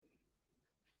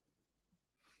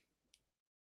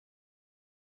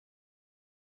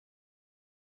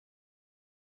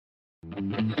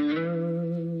And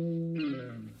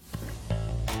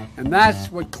that's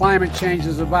what climate change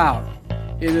is about.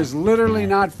 It is literally,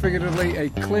 not figuratively, a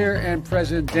clear and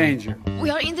present danger. We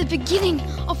are in the beginning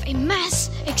of a mass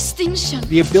extinction.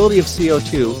 The ability of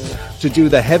CO2 to do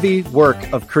the heavy work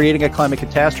of creating a climate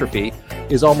catastrophe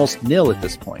is almost nil at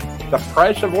this point. The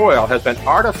price of oil has been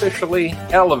artificially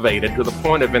elevated to the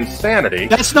point of insanity.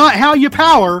 That's not how you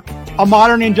power a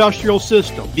modern industrial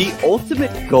system. The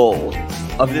ultimate goal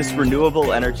of this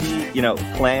renewable energy,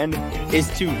 plan is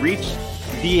to reach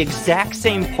the exact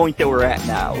same point that we're at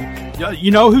now.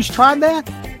 You know who's tried that?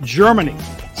 Germany.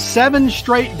 7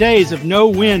 straight days of no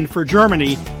wind for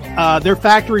Germany. Their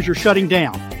factories are shutting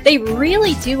down. They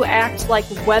really do act like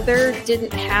weather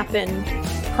didn't happen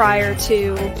prior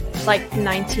to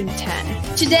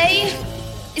 1910. Today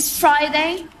is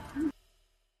Friday.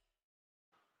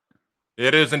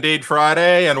 It is indeed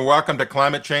Friday, and welcome to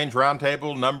Climate Change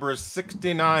Roundtable number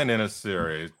 69 in a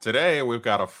series. Today, we've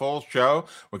got a full show.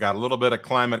 We got a little bit of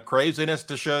climate craziness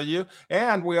to show you,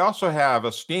 and we also have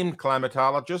esteemed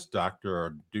climatologist,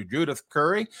 Dr. Judith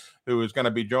Curry, who is going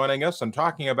to be joining us and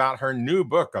talking about her new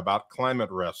book about climate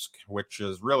risk, which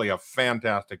is really a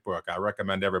fantastic book. I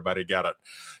recommend everybody get it.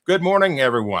 Good morning,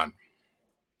 everyone.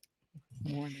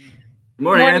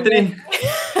 Morning, Anthony.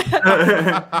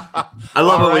 I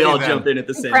love when we all jump in at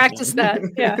the same Practice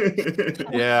time. that,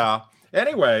 yeah. Yeah.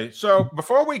 Anyway, so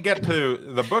before we get to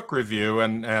the book review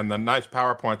and the nice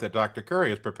PowerPoint that Dr. Curry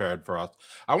has prepared for us,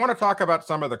 I want to talk about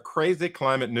some of the crazy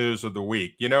climate news of the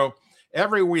week.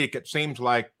 Every week it seems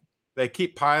like they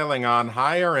keep piling on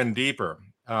higher and deeper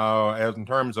as in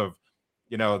terms of,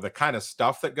 the kind of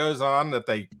stuff that goes on that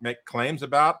they make claims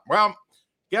about. Well,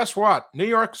 guess what? New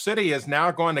York City is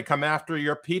now going to come after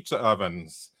your pizza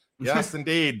ovens. Yes,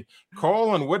 indeed.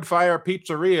 Coal and wood-fire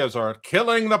pizzerias are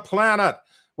killing the planet.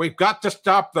 We've got to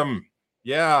stop them.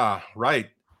 Yeah, right.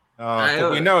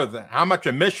 We know how much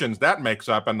emissions that makes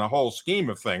up in the whole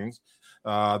scheme of things.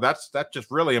 That's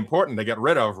just really important to get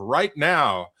rid of right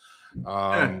now.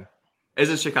 As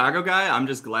a Chicago guy, I'm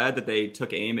just glad that they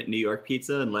took aim at New York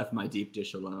pizza and left my deep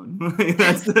dish alone.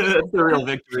 that's the real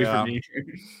victory for me.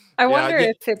 I wonder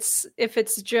if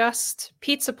it's just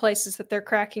pizza places that they're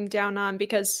cracking down on,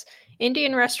 because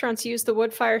Indian restaurants use the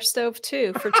wood fire stove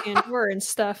too for tandoor and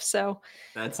stuff. So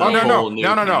that's no.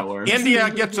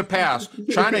 India gets a pass.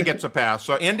 China gets a pass.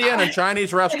 So Indian and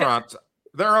Chinese restaurants,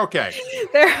 they're okay.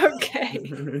 They're okay.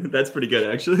 That's pretty good,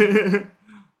 actually.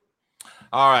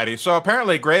 All righty. So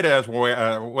apparently Greta has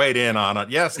weighed in on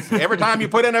it. Yes. Every time you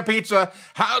put in a pizza,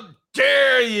 how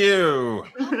dare you?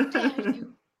 How dare you?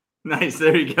 Nice.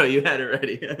 There you go. You had it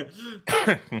ready.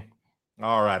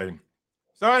 All righty.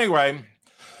 So anyway,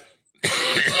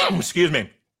 excuse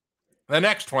me. The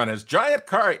next one is giant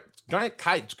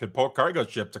kites could pull cargo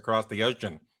ships across the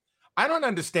ocean. I don't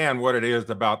understand what it is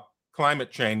about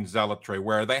climate change zealotry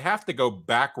where they have to go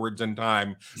backwards in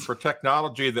time for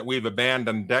technology that we've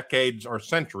abandoned decades or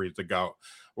centuries ago.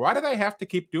 Why do they have to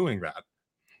keep doing that?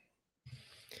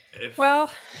 Well,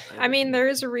 I mean, there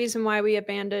is a reason why we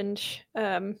abandoned,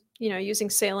 using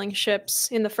sailing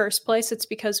ships in the first place. It's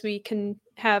because we can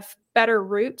have better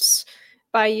routes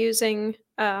by using,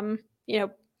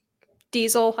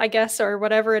 diesel, I guess, or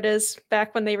whatever it is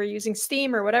back when they were using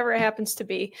steam or whatever it happens to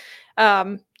be.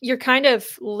 You're kind of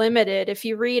limited if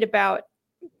you read about,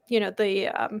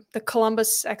 the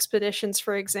Columbus expeditions,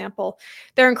 for example.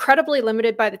 They're incredibly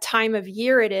limited by the time of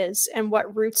year it is and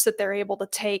what routes that they're able to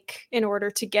take in order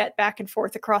to get back and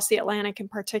forth across the Atlantic in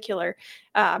particular.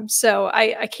 So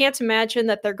I can't imagine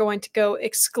that they're going to go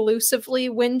exclusively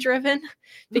wind-driven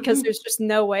because there's just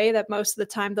no way that most of the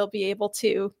time they'll be able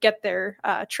to get their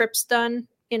trips done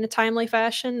in a timely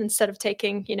fashion instead of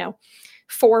taking,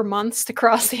 4 months to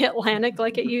cross the Atlantic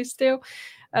like it used to.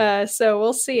 So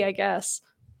we'll see, I guess.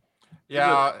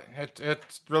 Yeah,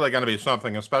 it's really going to be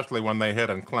something, especially when they hit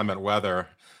inclement weather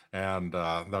and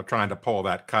they're trying to pull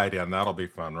that kite in. That'll be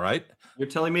fun, right? You're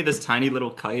telling me this tiny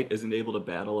little kite isn't able to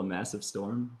battle a massive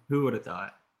storm? Who would have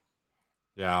thought?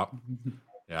 Yeah.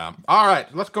 Yeah. All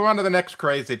right, let's go on to the next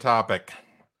crazy topic.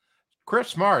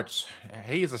 Chris Martz,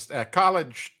 he's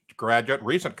a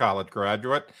recent college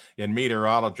graduate in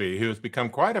meteorology who has become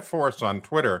quite a force on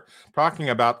Twitter talking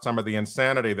about some of the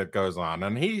insanity that goes on.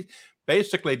 And he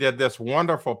basically did this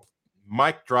wonderful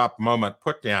mic drop moment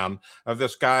put down of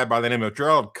this guy by the name of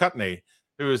Gerald Cutney,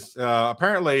 who's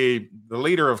apparently the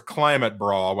leader of Climate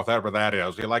Brawl, whatever that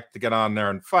is. He likes to get on there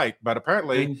and fight, but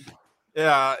apparently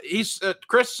Yeah,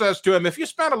 Chris says to him, if you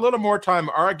spent a little more time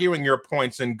arguing your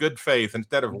points in good faith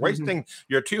instead of wasting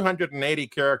your 280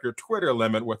 character Twitter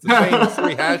limit with the same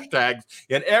 3 hashtags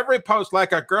in every post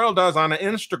like a girl does on an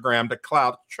Instagram to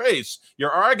clout chase,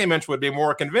 your arguments would be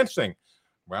more convincing.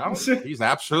 Well, he's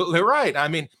absolutely right. I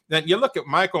mean, then you look at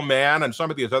Michael Mann and some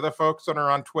of these other folks that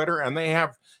are on Twitter, and they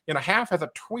have, half of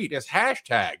the tweet is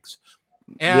hashtags.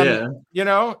 And,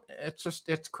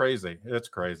 it's crazy. It's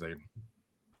crazy.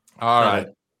 All right.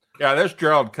 Yeah, there's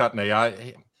Gerald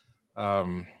Cutney.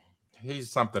 He's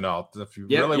something else. If you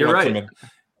really you're want right.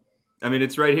 I mean,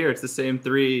 it's right here. It's the same the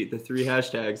 3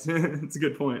 hashtags. It's a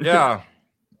good point. Yeah.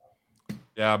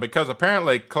 Yeah, because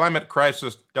apparently climate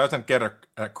crisis doesn't get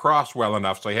across well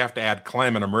enough, so you have to add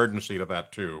climate emergency to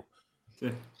that too.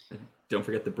 Don't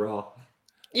forget the brawl.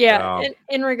 Yeah,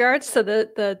 in regards to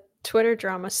the Twitter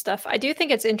drama stuff, I do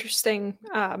think it's interesting.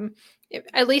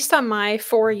 At least on my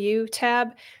For You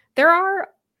tab, there are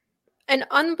an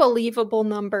unbelievable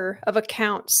number of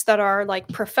accounts that are like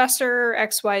Professor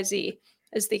XYZ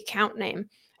is the account name.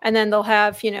 And then they'll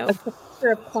have,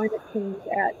 Professor of Climate Change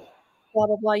at blah,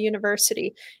 blah, blah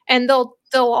university. And they'll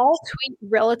all tweet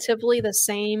relatively the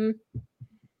same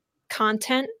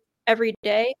content every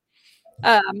day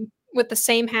with the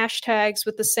same hashtags,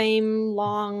 with the same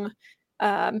long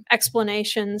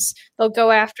explanations. They'll go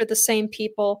after the same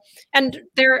people, and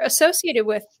they're associated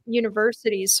with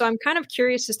universities. So I'm kind of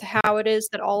curious as to how it is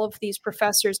that all of these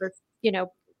professors are,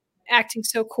 acting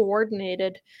so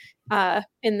coordinated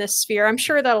in this sphere. I'm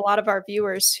sure that a lot of our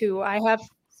viewers who I have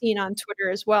seen on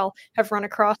Twitter as well have run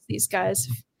across these guys.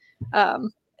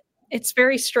 It's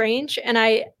very strange, and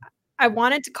I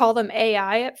wanted to call them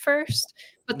AI at first,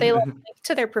 but they link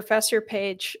to their professor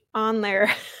page on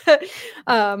their,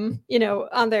 on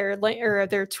their or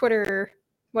their Twitter,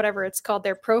 whatever it's called,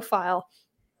 their profile.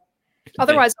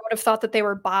 Otherwise, I would have thought that they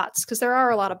were bots, because there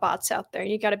are a lot of bots out there.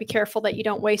 You got to be careful that you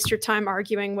don't waste your time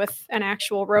arguing with an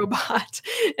actual robot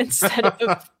instead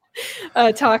of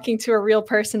talking to a real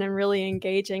person and really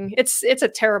engaging. It's a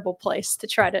terrible place to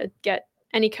try to get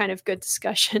any kind of good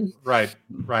discussion. Right.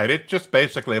 It's just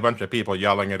basically a bunch of people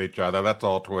yelling at each other. That's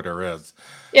all Twitter is.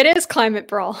 It is climate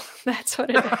brawl. That's what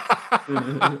it is.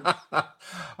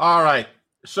 All right.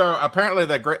 So apparently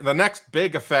the next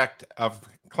big effect of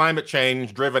climate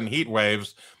change driven heat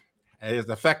waves is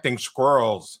affecting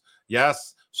squirrels.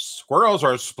 Yes, squirrels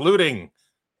are splooting.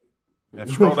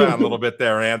 Scroll down a little bit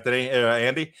there,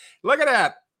 Andy. Look at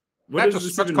that. That's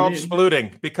what's called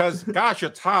splooting, because, gosh,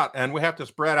 it's hot, and we have to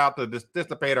spread out to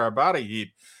dissipate our body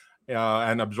heat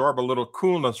and absorb a little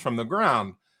coolness from the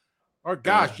ground. Or,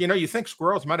 gosh, you think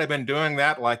squirrels might have been doing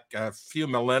that like a few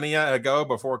millennia ago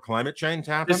before climate change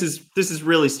happened? This is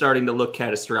really starting to look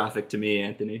catastrophic to me,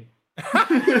 Anthony.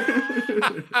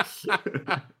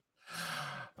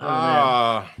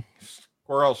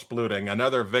 Squirrel splooting,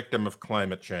 another victim of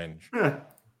climate change.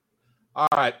 All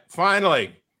right,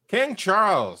 finally. King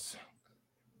Charles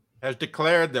has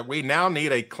declared that we now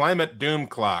need a climate doom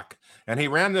clock. And he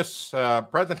ran this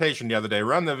presentation the other day,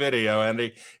 run the video,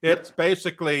 and it's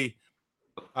basically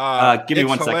give me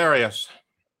 1 second. Hilarious.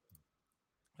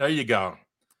 There you go.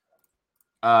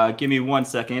 Give me 1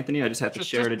 second, Anthony. I just have to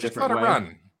share it a different way.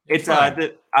 Run. It's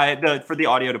for the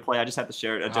audio to play, I just have to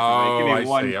share it a different way. Give me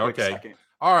one quick second.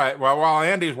 All right. Well, while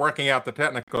Andy's working out the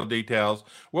technical details,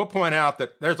 we'll point out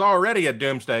that there's already a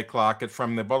doomsday clock. It's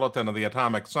from the Bulletin of the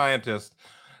Atomic Scientist.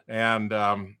 And,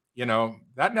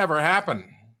 that never happened.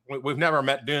 We've never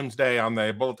met doomsday on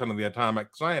the Bulletin of the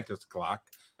Atomic Scientist clock.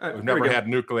 We've never had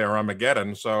nuclear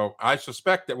Armageddon. So I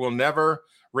suspect that we'll never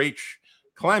reach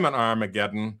climate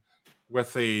Armageddon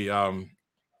with the,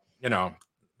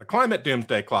 the climate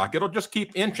doomsday clock. It'll just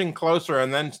keep inching closer,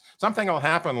 and then something will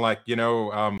happen, like,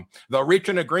 they'll reach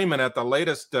an agreement at the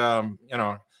latest,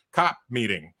 COP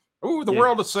meeting. Ooh, the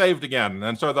world is saved again.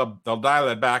 And so they'll dial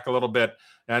it back a little bit,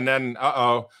 and then,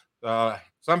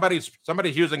 somebody's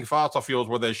using fossil fuels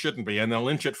where they shouldn't be, and they'll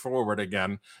inch it forward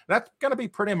again. That's going to be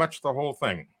pretty much the whole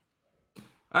thing.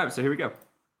 All right, so here we go.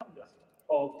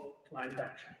 Of climate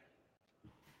action.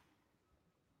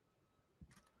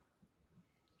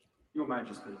 Your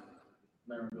Majesty,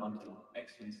 Mayor of London,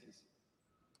 Excellencies.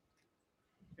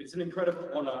 It's an incredible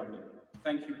honor.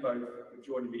 Thank you both for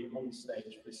joining me on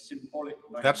stage for this symbolic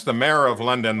moment. That's the Mayor of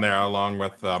London there, along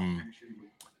with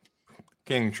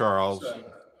King Charles,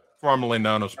 formerly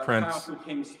known as Prince. A powerful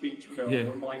King's Speech film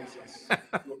reminds us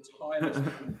your tireless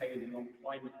campaigning on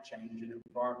climate change and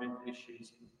environmental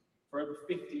issues for over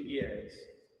 50 years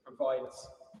provides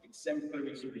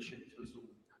exemplary leadership to us all.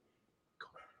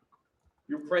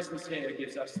 Your presence here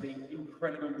gives us the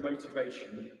incredible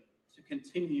motivation to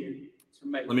continue to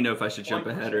make. Let me know if I should jump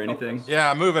ahead or anything.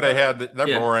 Yeah, move it ahead.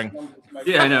 They're boring.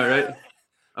 Yeah, I know, right?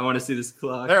 I want to see this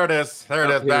clock. There it is. There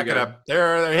it is. Back it go. up.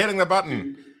 They're hitting the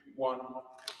button. 2, 1.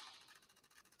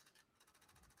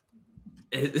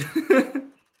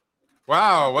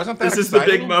 Wow, wasn't that This is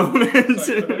exciting? the big moment.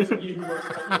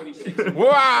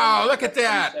 Wow, look at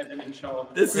that.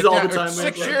 This is all the time.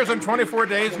 6 years and 24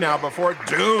 days now before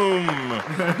doom.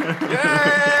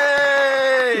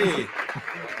 Yay!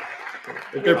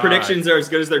 If their predictions are as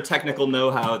good as their technical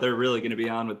know-how, they're really going to be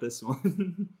on with this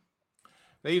one.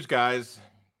 These guys,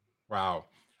 wow.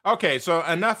 Okay, so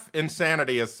enough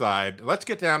insanity aside. Let's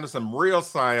get down to some real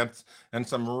science and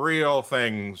some real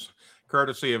things,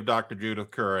 courtesy of Dr.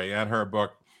 Judith Curry and her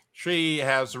book. She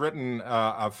has written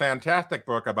a fantastic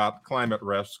book about climate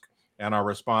risk and our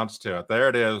response to it. There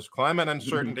it is, Climate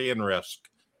Uncertainty and Risk.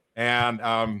 And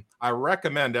I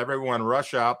recommend everyone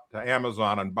rush out to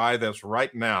Amazon and buy this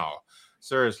right now.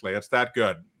 Seriously, it's that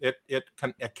good. It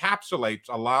encapsulates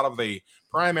a lot of the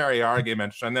primary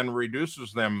arguments and then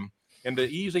reduces them into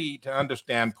easy to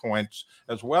understand points,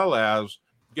 as well as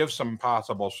give some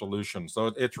possible solutions. So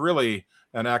it's really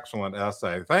an excellent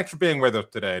essay. Thanks for being with us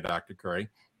today, Dr. Curry.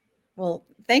 Well,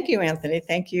 thank you, Anthony.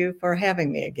 Thank you for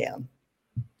having me again.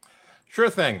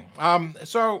 Sure thing.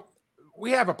 So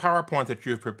we have a PowerPoint that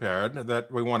you've prepared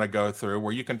that we want to go through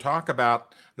where you can talk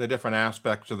about the different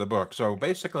aspects of the book. So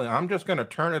basically, I'm just going to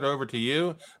turn it over to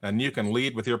you and you can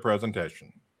lead with your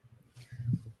presentation.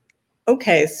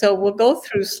 Okay, so we'll go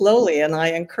through slowly, and I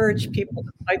encourage people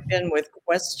to pipe in with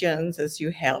questions as you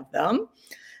have them.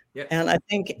 Yep. And I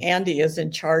think Andy is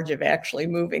in charge of actually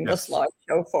moving the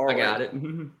slideshow forward. I got it.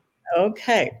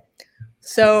 Okay,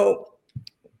 so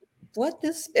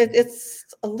it's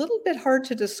a little bit hard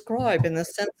to describe in the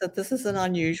sense that this is an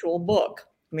unusual book.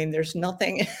 I mean, there's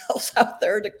nothing else out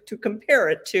there to compare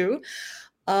it to.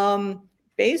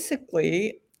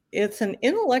 Basically, it's an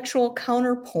intellectual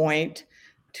counterpoint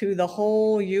to the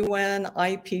whole UN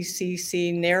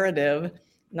IPCC narrative,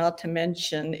 not to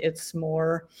mention its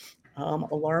more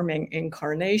alarming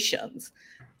incarnations.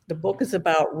 The book is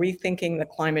about rethinking the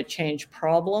climate change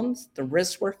problems, the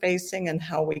risks we're facing, and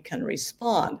how we can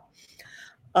respond.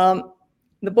 The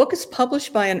book is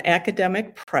published by an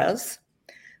academic press,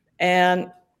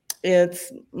 and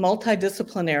it's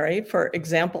multidisciplinary. For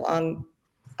example, on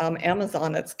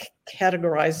Amazon, it's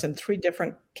categorized in 3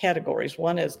 different categories.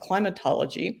 One is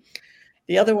climatology,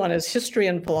 the other one is history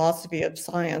and philosophy of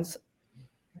science,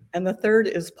 and the third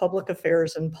is public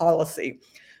affairs and policy.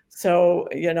 So,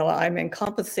 you know, I'm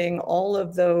encompassing all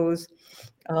of those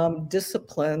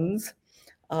disciplines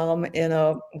in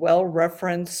a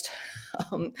well-referenced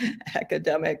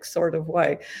academic sort of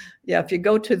way. Yeah, if you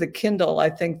go to the Kindle, I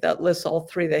think that lists all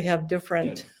 3. They have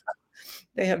different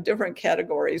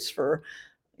categories for,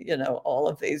 you know, all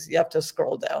of these. You have to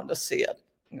scroll down to see it.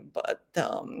 But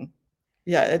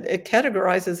yeah, it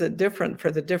categorizes it different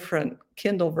for the different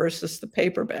Kindle versus the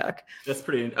paperback. That's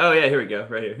pretty. Oh yeah, here we go,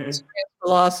 right here.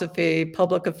 Philosophy,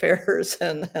 public affairs,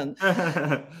 and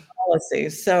policy.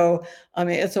 So I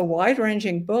mean, it's a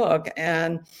wide-ranging book,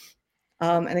 and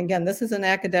again, this is an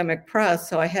academic press,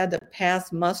 so I had to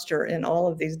pass muster in all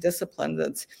of these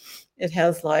disciplines. It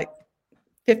has like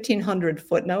 1,500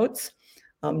 footnotes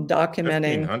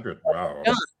documenting. 1,500, wow.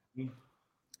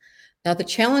 Now, the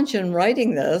challenge in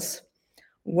writing this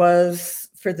was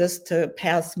for this to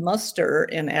pass muster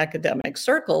in academic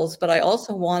circles, but I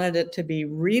also wanted it to be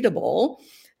readable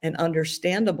and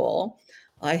understandable.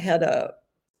 I had a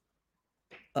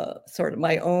sort of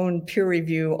my own peer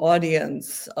review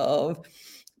audience of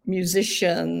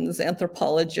musicians,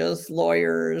 anthropologists,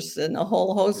 lawyers, and a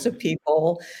whole host of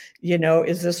people. You know,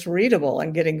 is this readable?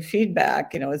 And getting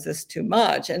feedback, you know, is this too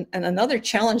much? And another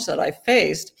challenge that I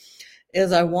faced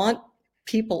is I want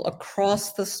people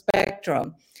across the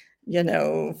spectrum, you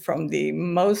know, from the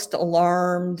most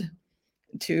alarmed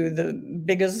to the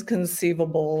biggest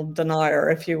conceivable denier,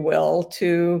 if you will,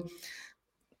 to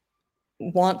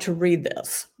want to read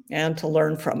this and to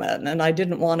learn from it. And I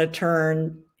didn't want to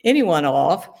turn anyone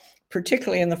off,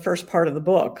 particularly in the first part of the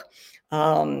book.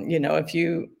 You know,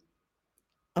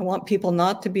 I want people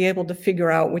not to be able to figure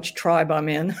out which tribe I'm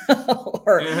in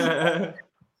or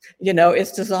you know,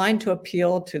 it's designed to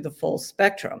appeal to the full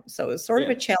spectrum. So it's sort of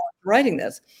a challenge writing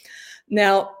this.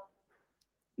 Now,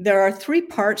 there are 3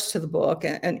 parts to the book,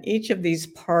 and each of these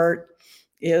parts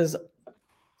is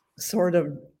sort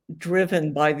of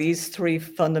driven by these 3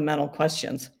 fundamental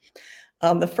questions.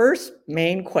 The first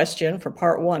main question for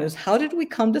part 1 is, how did we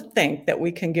come to think that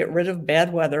we can get rid of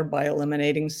bad weather by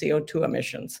eliminating CO2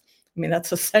 emissions? I mean,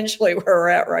 that's essentially where we're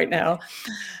at right now.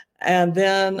 And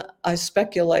then I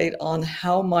speculate on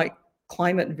how might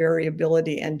climate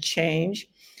variability and change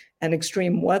and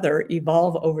extreme weather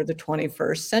evolve over the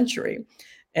 21st century.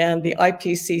 And the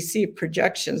IPCC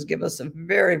projections give us a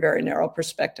very, very narrow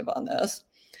perspective on this.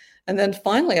 And then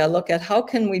finally, I look at how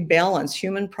can we balance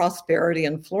human prosperity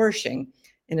and flourishing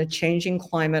in a changing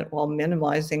climate while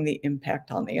minimizing the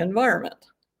impact on the environment.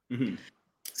 Mm-hmm.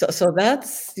 So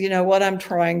that's, what I'm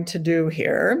trying to do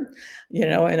here,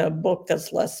 in a book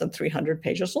that's less than 300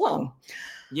 pages long.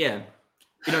 Yeah.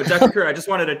 Dr. Curry, I just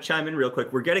wanted to chime in real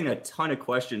quick. We're getting a ton of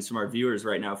questions from our viewers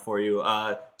right now for you.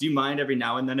 Do you mind every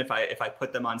now and then if I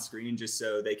put them on screen just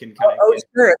so they can kind of? Oh,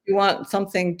 sure. If you want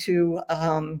something to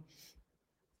from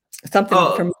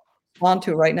on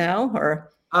to right now, or?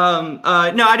 No,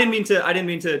 I didn't mean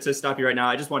to stop you right now.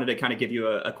 I just wanted to kind of give you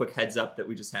a quick heads up that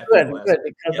we just had. Good,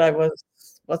 because yeah.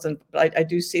 I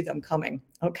do see them coming.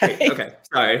 Okay. Great. Okay.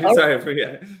 Sorry.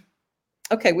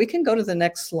 Okay, we can go to the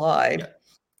next slide. Yeah.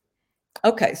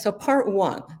 Okay, so part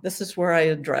one, this is where I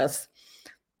address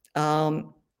how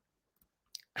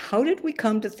did we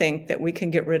come to think that we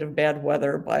can get rid of bad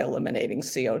weather by eliminating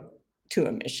CO2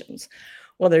 emissions?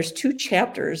 Well, there's two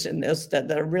chapters in this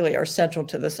that really are central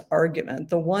to this argument.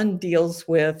 The one deals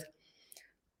with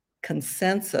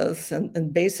consensus,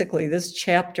 and basically this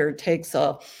chapter takes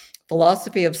a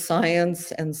philosophy of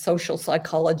science and social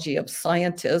psychology of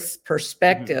scientists'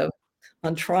 perspective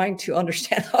on trying to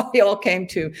understand how we all came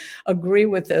to agree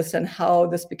with this and how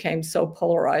this became so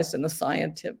polarized in the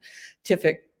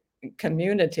scientific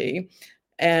community.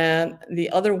 And the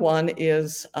other one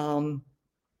is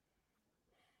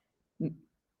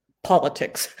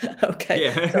politics. Okay.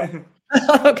 Yeah.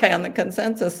 Okay, on the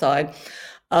consensus side.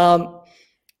 So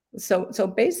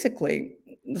basically,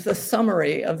 the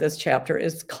summary of this chapter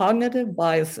is cognitive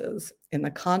biases in the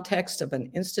context of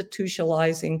an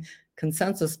institutionalizing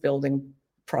consensus building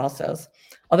process,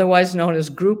 otherwise known as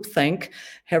groupthink,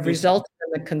 have resulted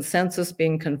in the consensus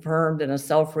being confirmed in a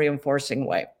self-reinforcing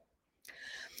way.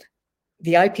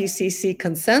 The IPCC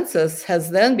consensus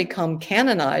has then become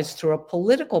canonized through a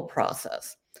political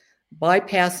process,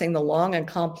 bypassing the long and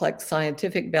complex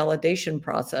scientific validation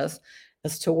process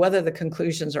as to whether the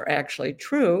conclusions are actually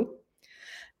true.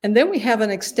 And then we have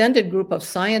an extended group of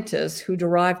scientists who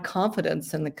derive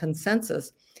confidence in the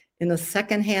consensus in a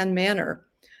secondhand manner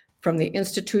from the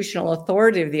institutional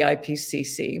authority of the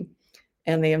IPCC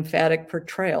and the emphatic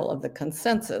portrayal of the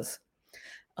consensus.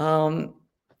 And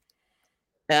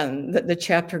the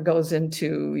chapter goes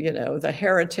into, the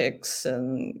heretics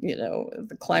and,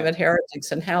 the climate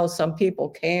heretics and how some people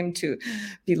came to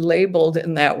be labeled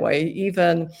in that way,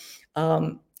 even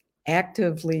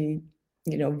actively,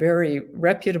 very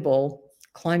reputable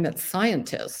climate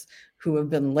scientists who have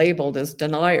been labeled as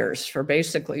deniers for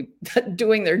basically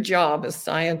doing their job as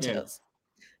scientists.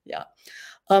 Yeah.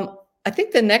 I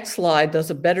think the next slide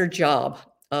does a better job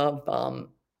of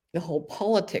the whole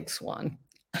politics one.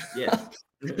 Yeah.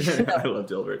 I love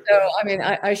Dilbert. So,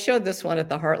 I showed this one at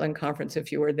the Heartland conference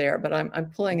if you were there, but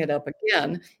I'm pulling it up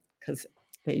again because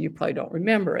you probably don't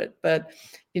remember it. But,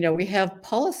 we have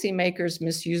policymakers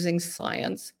misusing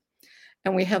science,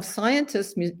 and we have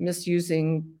scientists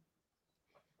misusing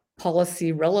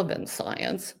policy relevant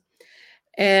science.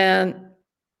 And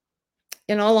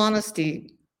in all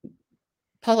honesty,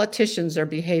 politicians are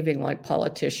behaving like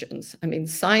politicians.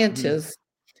 Scientists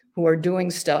who are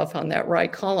doing stuff on that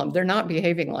right column, they're not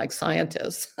behaving like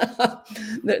scientists.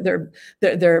 They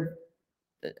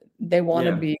want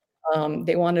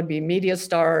to be media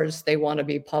stars. They want to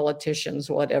be politicians,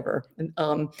 whatever.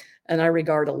 And I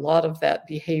regard a lot of that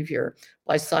behavior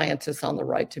by scientists on the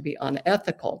right to be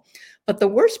unethical. But the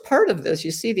worst part of this, you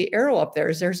see the arrow up there,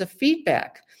 is there's a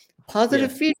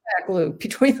positive feedback loop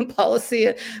between the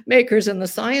policy makers and the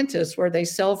scientists where they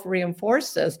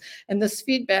self-reinforce this. And this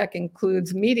feedback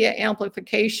includes media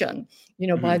amplification,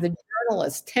 by the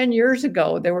journalists. 10 years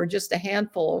ago, there were just a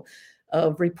handful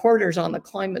of reporters on the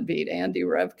climate beat, Andy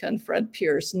Revka and Fred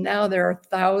Pierce. Now there are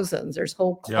thousands. There's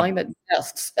whole climate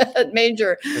desks at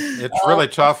major. It's really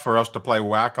tough for us to play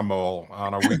whack-a-mole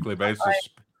on a weekly basis,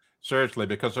 seriously,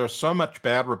 because there's so much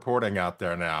bad reporting out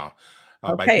there now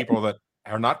by people that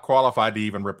are not qualified to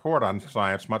even report on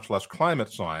science, much less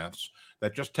climate science,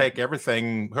 that just take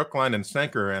everything hook, line, and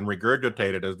sinker and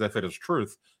regurgitate it as if it is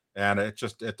truth. And it's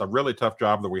a really tough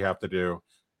job that we have to do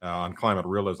on climate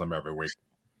realism every week.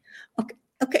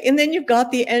 Okay. And then you've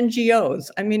got the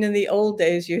NGOs. In the old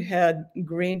days, you had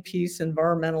Greenpeace,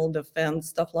 Environmental Defense,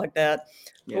 stuff like that,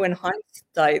 who in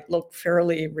hindsight look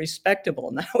fairly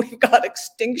respectable. Now we've got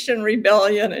Extinction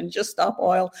Rebellion and Just Stop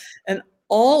Oil and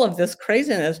all of this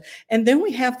craziness. And then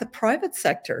we have the private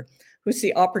sector who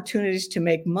see opportunities to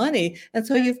make money. And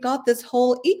so you've got this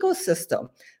whole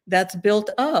ecosystem that's built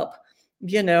up,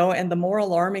 and the more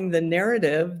alarming the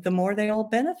narrative, the more they all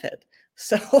benefit.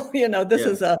 So, this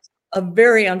is a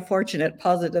very unfortunate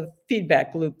positive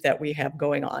feedback loop that we have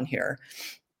going on here.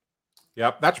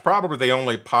 Yep, that's probably the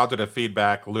only positive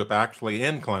feedback loop actually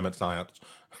in climate science.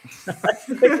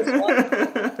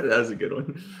 That was a good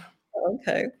one.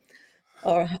 Okay.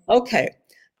 Okay.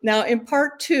 Now in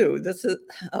part 2, this is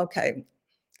okay.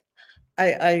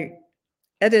 I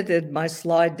edited my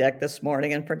slide deck this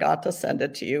morning and forgot to send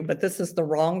it to you, but this is the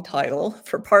wrong title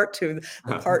for part 2.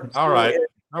 The part 2 All right,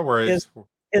 no worries.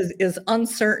 Is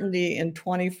uncertainty in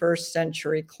 21st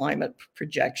century climate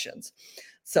projections.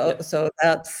 So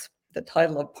that's the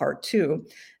title of part 2.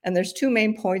 And there's 2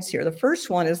 main points here. The first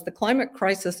one is the climate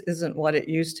crisis isn't what it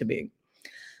used to be.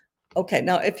 Okay,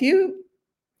 now if you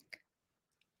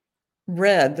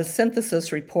read the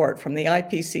synthesis report from the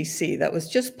IPCC that was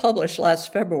just published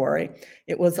last February,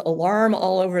 it was alarm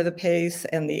all over the place,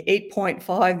 and the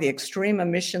 8.5, the extreme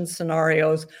emission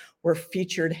scenarios, were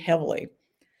featured heavily.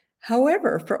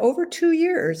 However, for over 2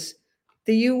 years,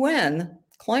 the UN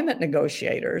climate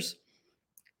negotiators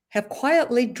have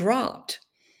quietly dropped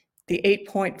the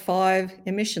 8.5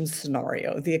 emissions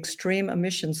scenario. The extreme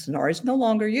emission scenario is no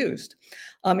longer used.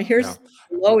 Here's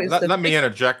let me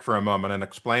interject for a moment and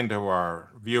explain to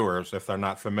our viewers, if they're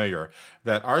not familiar,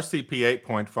 that RCP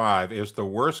 8.5 is the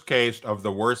worst case of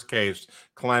the worst case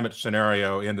climate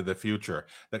scenario into the future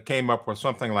that came up with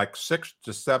something like 6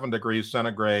 to 7 degrees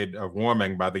centigrade of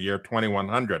warming by the year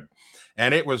 2100.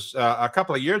 And it was a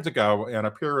couple of years ago in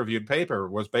a peer-reviewed paper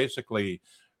was basically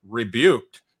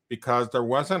rebuked because there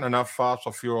wasn't enough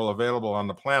fossil fuel available on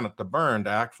the planet to burn to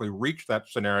actually reach that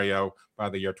scenario by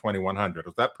the year 2100.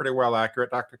 Is that pretty well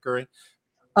accurate, Dr. Curry?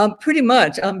 Pretty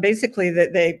much. Basically,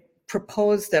 that they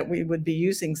proposed that we would be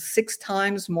using 6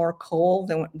 times more coal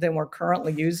than we're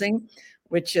currently using,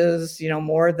 which is,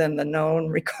 more than the known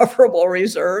recoverable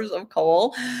reserves of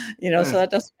coal. So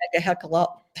that doesn't make a heck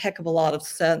of a lot of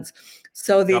sense.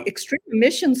 So the extreme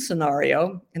emissions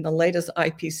scenario in the latest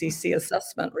IPCC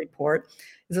assessment report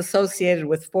is associated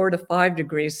with 4 to 5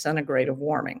 degrees centigrade of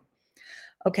warming.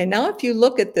 Okay, now if you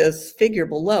look at this figure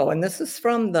below, and this is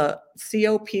from the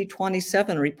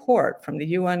COP27 report from the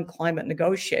UN climate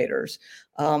negotiators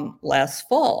last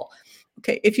fall.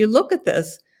 Okay, if you look at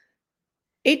this,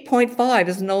 8.5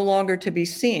 is no longer to be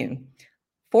seen.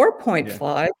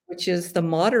 4.5, which is the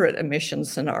moderate emission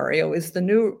scenario, is the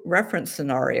new reference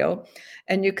scenario.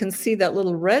 And you can see that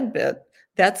little red bit,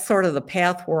 that's sort of the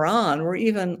path we're on. We're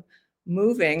even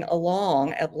moving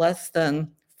along at less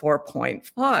than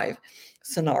 4.5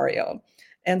 scenario.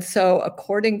 And so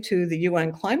according to the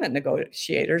UN climate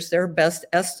negotiators, their best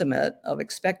estimate of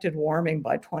expected warming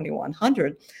by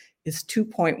 2100 is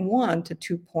 2.1 to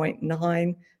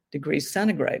 2.9 degrees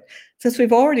centigrade. Since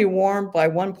we've already warmed by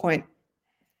 1.2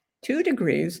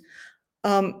 degrees,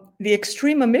 the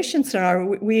extreme emission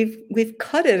scenario, we've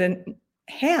cut it in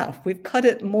half. We've cut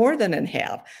it more than in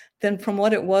half than from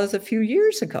what it was a few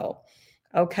years ago.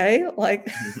 Okay,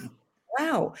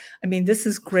 wow. I mean, this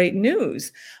is great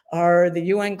news. Are the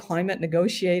UN climate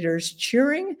negotiators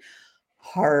cheering?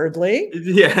 Hardly.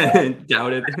 Yeah,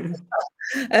 doubt it.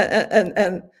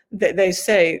 And they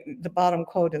say, the bottom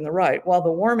quote in the right, while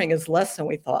the warming is less than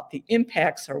we thought, the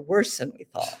impacts are worse than we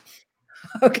thought.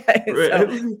 Okay,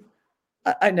 so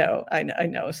I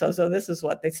know. So this is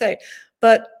what they say.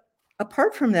 But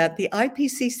apart from that, the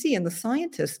IPCC and the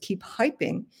scientists keep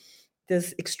hyping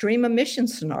this extreme emission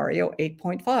scenario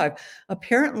 8.5.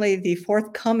 Apparently, the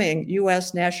forthcoming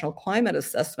U.S. National Climate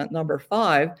Assessment number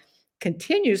 5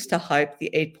 continues to hype the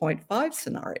 8.5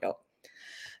 scenario.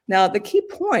 Now, the key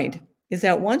point is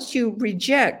that once you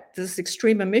reject this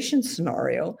extreme emission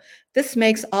scenario, this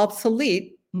makes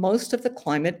obsolete most of the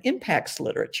climate impacts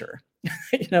literature.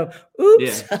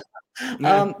 Oops.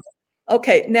 Yeah.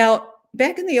 Okay, now,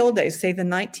 back in the old days, say the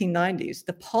 1990s,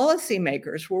 the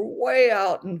policymakers were way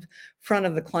out in front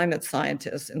of the climate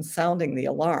scientists and sounding the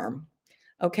alarm.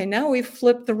 Okay, now we've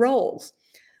flipped the roles.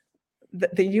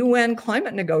 The UN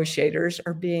climate negotiators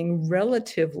are being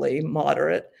relatively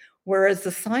moderate, whereas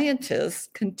the scientists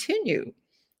continue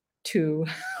to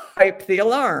hype the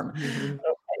alarm.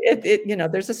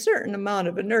 There's a certain amount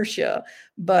of inertia,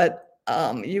 but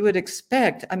you would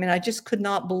expect, I just could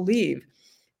not believe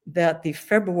that the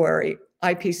February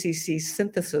IPCC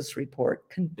synthesis report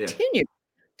continued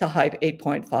to hype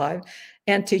 8.5,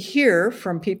 and to hear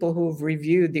from people who've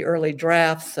reviewed the early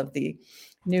drafts of the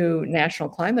new National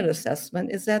Climate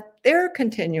Assessment is that they're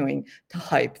continuing to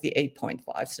hype the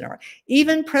 8.5 scenario.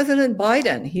 Even President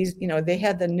Biden, they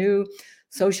had the new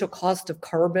social cost of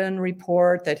carbon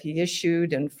report that he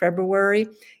issued in February,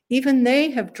 even they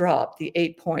have dropped the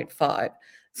 8.5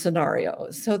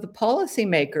 scenario. So the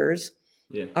policymakers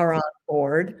are on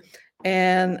board,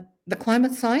 and the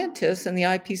climate scientists and the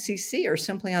IPCC are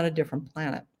simply on a different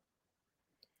planet.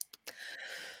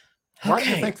 Why do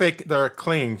you think they're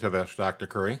clinging to this, Dr.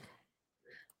 Curry?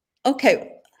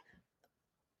 Okay.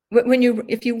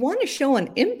 If you want to show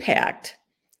an impact,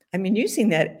 I mean, using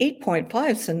that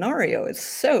 8.5 scenario is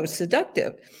so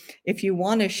seductive. If you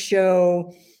want to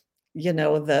show,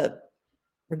 that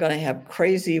we're going to have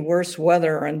crazy worse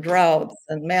weather and droughts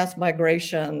and mass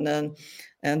migration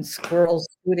and squirrels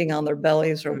scooting on their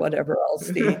bellies or whatever else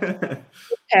the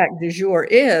impact du jour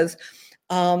is,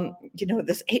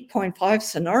 this 8.5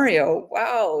 scenario,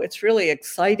 wow, it's really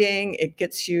exciting. It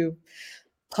gets you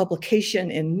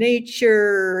publication in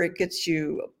Nature, it gets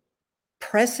you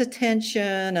press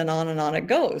attention, and on it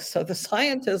goes. So the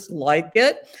scientists like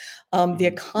it. The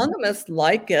economists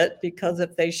like it because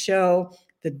if they show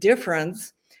the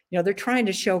difference, they're trying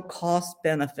to show cost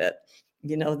benefit,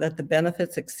 that the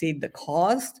benefits exceed the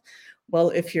cost. Well,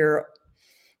 if you're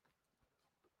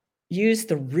use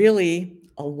the really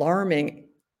alarming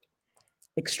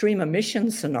extreme emission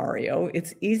scenario,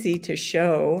 it's easy to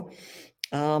show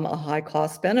a high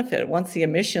cost benefit. Once the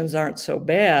emissions aren't so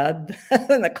bad,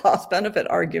 then the cost benefit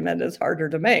argument is harder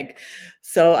to make.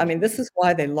 So, I mean, this is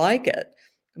why they like it.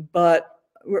 But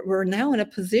we're now in a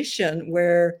position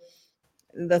where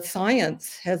the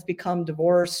science has become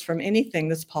divorced from anything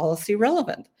that's policy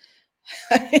relevant.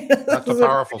 That's a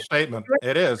powerful statement.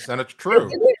 It is, and it's true.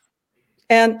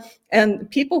 And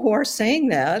people who are saying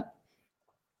that,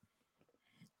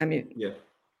 I mean,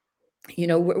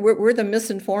 we're the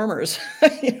misinformers.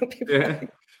 People,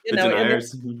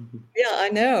 deniers. I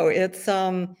know it's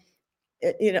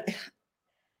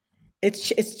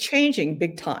it's changing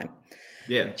big time.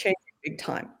 Changing big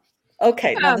time.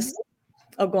 Okay, now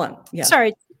go on. Yeah.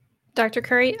 Sorry, Dr.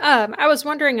 Curry. I was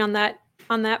wondering on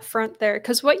that front there,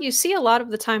 because what you see a lot of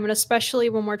the time, and especially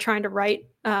when we're trying to write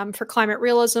for climate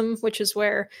realism, which is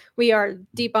where we are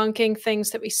debunking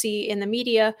things that we see in the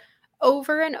media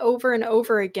over and over and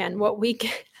over again, what we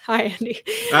get. Hi, Andy.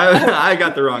 I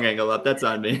got the wrong angle up. That's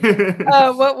on me.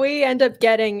 What we end up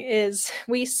getting is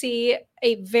we see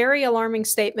a very alarming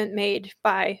statement made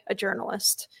by a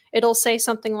journalist. It'll say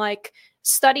something like,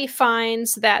 study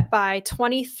finds that by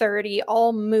 2030,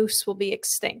 all moose will be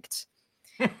extinct.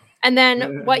 And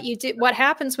then what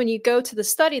happens when you go to the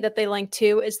study that they link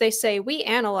to is they say, we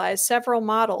analyzed several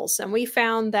models and we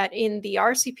found that in the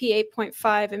RCP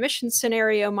 8.5 emission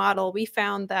scenario model, we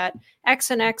found that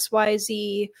X and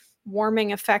XYZ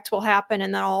warming effect will happen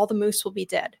and then all the moose will be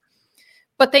dead.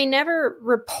 But they never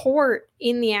report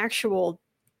in the actual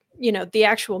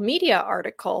media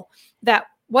article that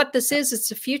what this is,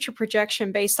 it's a future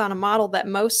projection based on a model that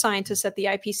most scientists at the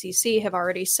IPCC have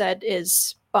already said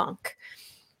is bunk.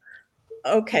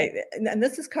 Okay, and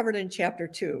this is covered in chapter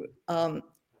 2,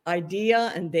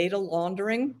 idea and data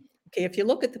laundering. Okay, if you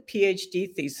look at the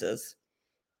PhD thesis,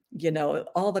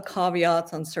 all the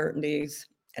caveats, uncertainties,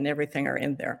 and everything are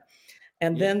in there.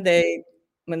 And then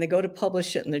when they go to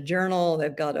publish it in the journal,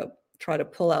 they've got to try to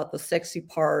pull out the sexy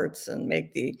parts and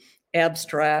make the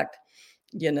abstract,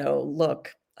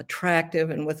 look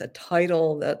attractive and with a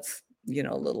title that's,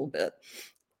 a little bit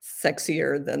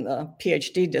sexier than the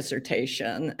PhD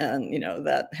dissertation, and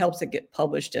that helps it get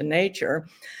published in Nature.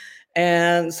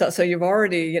 And so you've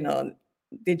already,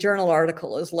 the journal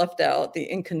article has left out the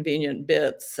inconvenient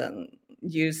bits and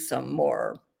used some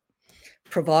more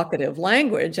provocative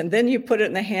language, and then you put it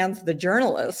in the hands of the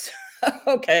journalists.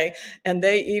 Okay, and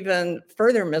they even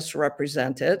further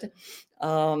misrepresent it,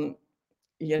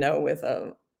 with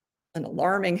an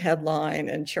alarming headline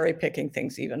and cherry picking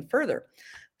things even further.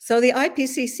 So the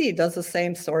IPCC does the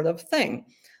same sort of thing.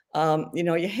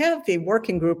 You have the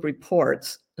working group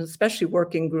reports, especially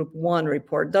working group 1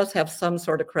 report does have some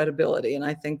sort of credibility. And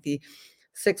I think the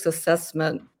 6th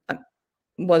assessment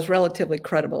was relatively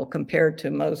credible compared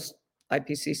to most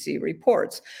IPCC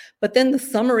reports. But then the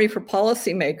summary for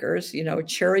policymakers,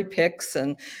 cherry picks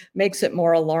and makes it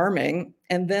more alarming.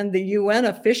 And then the UN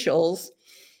officials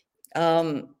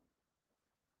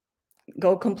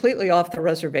go completely off the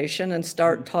reservation and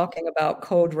start talking about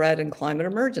code red and climate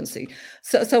emergency.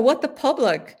 So what the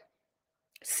public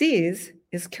sees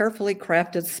is carefully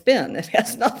crafted spin. It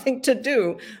has nothing to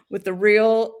do with the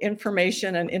real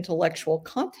information and intellectual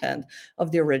content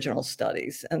of the original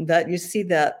studies. And that you see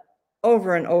that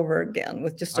over and over again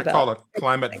with just about— I call it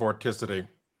climate vorticity.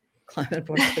 Climate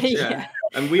vorticity. Yeah.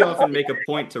 And we often make a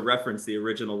point to reference the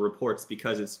original reports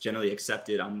because it's generally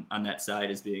accepted on that side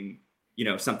as being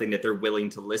something that they're willing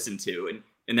to listen to.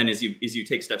 And then as you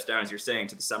take steps down, as you're saying,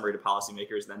 to the summary to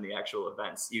policymakers, then the actual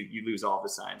events, you lose all the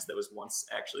science that was once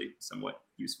actually somewhat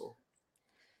useful.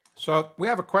 So we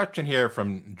have a question here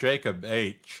from Jacob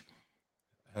H.,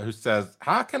 who says,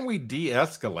 how can we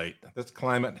de-escalate this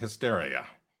climate hysteria?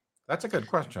 That's a good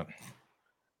question.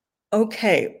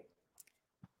 Okay.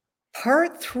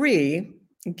 Part 3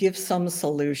 gives some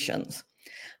solutions.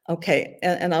 Okay,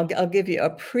 and I'll give you a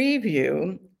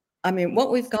preview. I mean,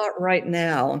 what we've got right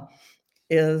now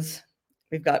is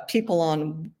we've got people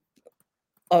on,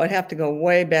 I'd have to go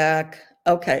way back.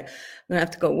 Okay, I'm gonna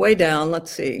have to go way down.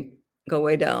 Let's see, go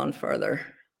way down further.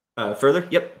 Further?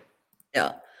 Yep.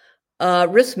 Yeah.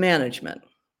 Risk management.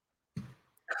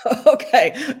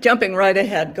 Okay, jumping right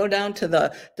ahead. Go down to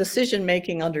the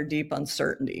decision-making under deep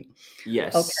uncertainty.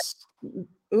 Yes. Okay.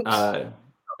 Oops.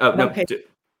 No.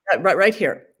 Right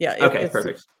here. Yeah. Okay,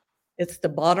 perfect. It's the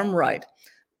bottom right.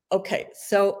 Okay,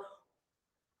 so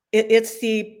it's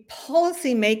the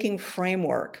policy-making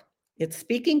framework. It's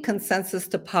speaking consensus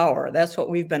to power. That's what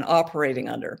we've been operating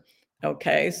under.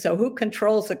 Okay, so who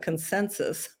controls the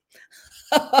consensus?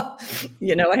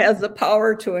 It has the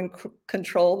power to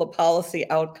control the policy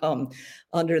outcome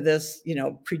under this,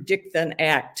 predict then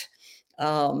act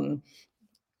kind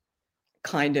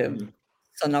of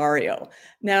scenario.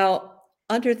 Now,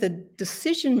 under the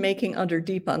decision-making under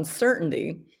deep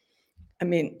uncertainty, I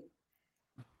mean,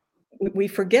 we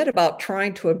forget about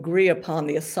trying to agree upon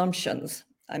the assumptions.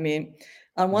 I mean,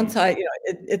 on one side,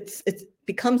 it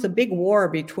becomes a big war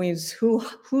between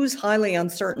whose highly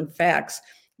uncertain facts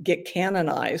get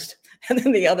canonized, and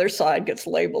then the other side gets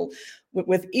labeled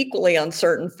with equally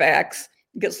uncertain facts,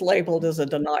 gets labeled as a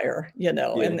denier, and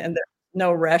there's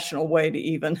no rational way to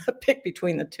even pick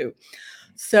between the two.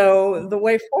 So the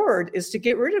way forward is to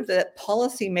get rid of that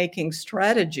policy-making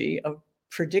strategy of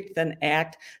predict then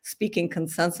act, speaking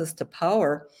consensus to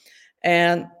power,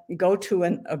 and go to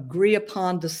an agree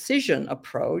upon decision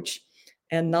approach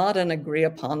and not an agree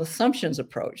upon assumptions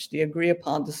approach. The agree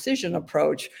upon decision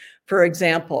approach, for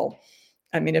example,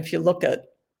 I mean, if you look at,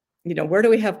 where do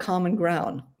we have common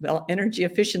ground? Well, energy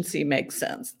efficiency makes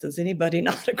sense. Does anybody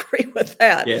not agree with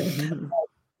that? Yeah.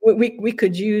 We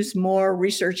could use more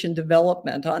research and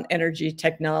development on energy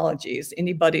technologies.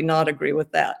 Anybody not agree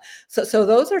with that? So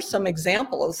those are some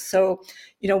examples. So,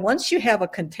 once you have a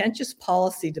contentious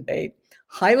policy debate,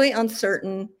 highly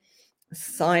uncertain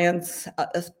science,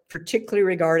 particularly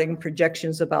regarding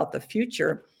projections about the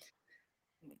future,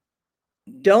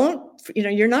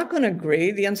 you're not going to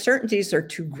agree. The uncertainties are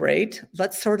too great.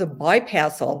 Let's sort of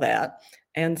bypass all that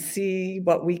and see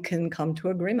what we can come to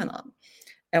agreement on.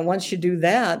 And once you do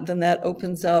that, then that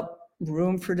opens up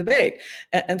room for debate.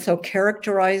 And so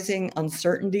characterizing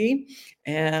uncertainty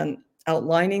and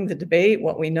outlining the debate,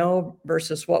 what we know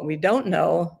versus what we don't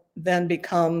know, then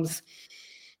becomes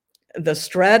the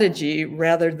strategy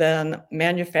rather than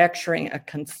manufacturing a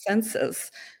consensus,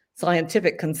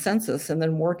 scientific consensus, and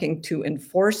then working to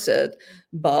enforce it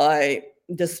by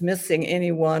dismissing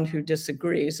anyone who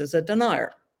disagrees as a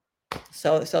denier.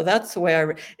 So that's the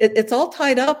way it's all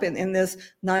tied up in this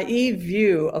naive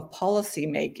view of policy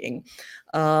making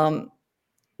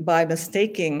by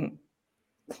mistaking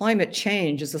climate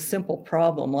change as a simple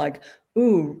problem, like,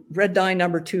 ooh, red dye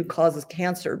number 2 causes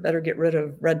cancer, better get rid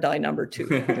of red dye number 2.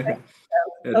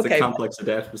 It's a complex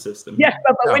adaptive system. Yeah,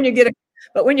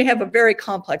 but when you have a very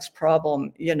complex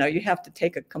problem, you have to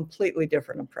take a completely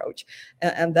different approach,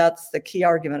 and that's the key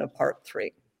argument of part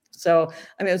 3. So,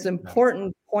 I mean, it's an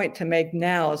important point to make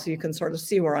now, so you can sort of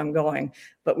see where I'm going,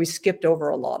 but we skipped over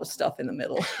a lot of stuff in the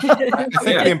middle. I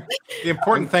think the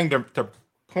important thing to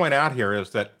point out here is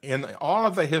that in all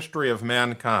of the history of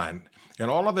mankind, in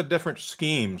all of the different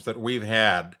schemes that we've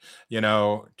had,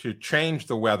 to change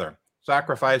the weather,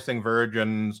 sacrificing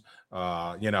virgins,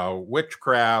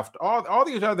 witchcraft, all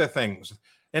these other things,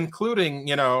 including,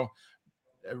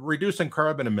 reducing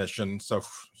carbon emissions,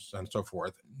 and so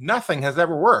forth. Nothing has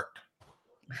ever worked.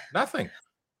 Nothing.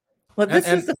 Well, this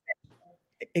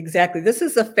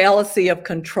is a fallacy of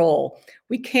control.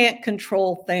 We can't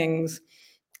control things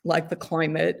like the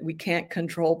climate. We can't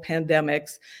control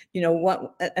pandemics.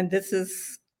 And this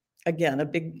is, again,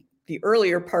 the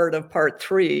earlier part of part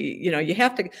 3. You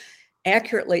have to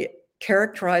accurately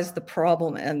characterize the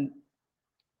problem and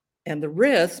the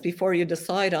risks before you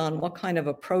decide on what kind of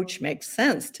approach makes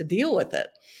sense to deal with it.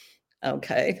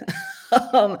 Okay.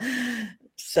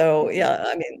 So, yeah,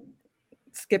 I mean,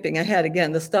 skipping ahead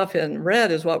again, the stuff in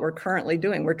red is what we're currently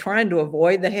doing. We're trying to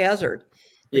avoid the hazard.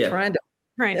 We're trying to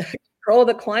control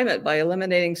the climate by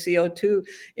eliminating CO2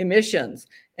 emissions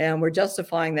And we're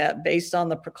justifying that based on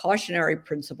the precautionary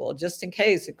principle, just in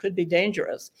case it could be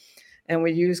dangerous. And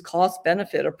we use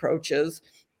cost-benefit approaches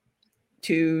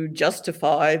to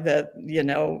justify that,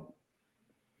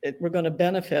 we're going to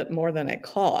benefit more than it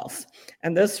costs.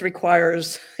 And this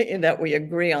requires that we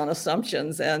agree on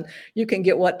assumptions, and you can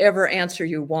get whatever answer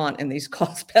you want in these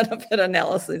cost-benefit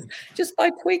analyses just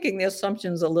by tweaking the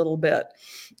assumptions a little bit.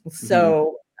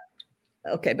 So,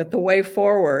 okay, but the way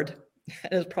forward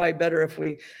is probably better if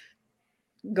we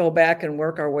go back and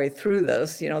work our way through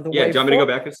this. The way do you want me to go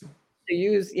back? To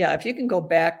use, if you can go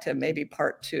back to maybe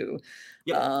part 2,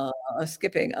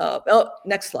 skipping up. Oh,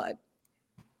 next slide.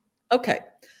 Okay,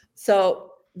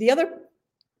 so the other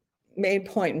main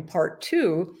point in part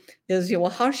 2 is,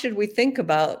 how should we think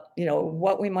about,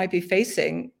 what we might be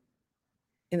facing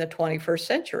in the 21st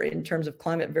century in terms of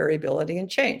climate variability and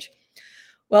change?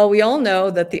 Well, we all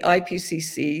know that the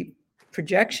IPCC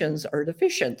projections are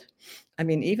deficient. I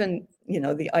mean, even,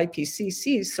 the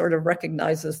IPCC sort of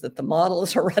recognizes that the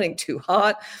models are running too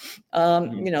hot.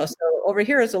 So over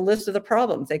here is a list of the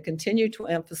problems. They continue to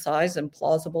emphasize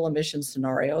implausible emission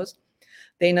scenarios.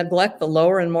 They neglect the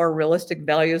lower and more realistic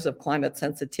values of climate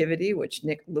sensitivity, which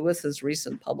Nick Lewis's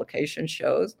recent publication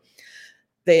shows.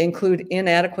 They include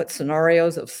inadequate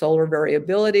scenarios of solar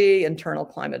variability, internal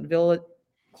climate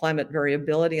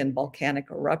variability, and volcanic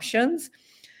eruptions.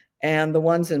 And the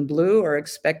ones in blue are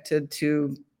expected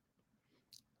to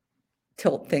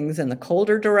tilt things in the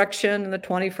colder direction in the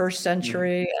 21st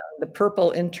century. The purple,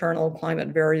 internal climate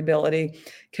variability,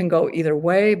 can go either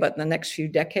way, but in the next few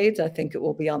decades, I think it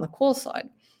will be on the cool side.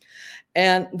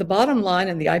 And the bottom line,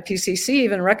 and the IPCC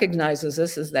even recognizes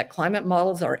this, is that climate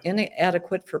models are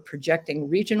inadequate for projecting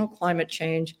regional climate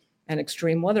change and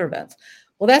extreme weather events.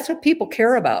 Well, that's what people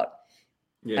care about.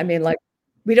 I mean,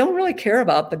 we don't really care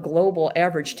about the global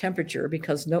average temperature,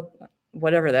 because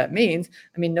whatever that means,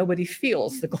 nobody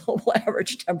feels the global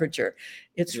average temperature.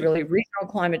 It's really regional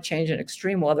climate change and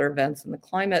extreme weather events, and the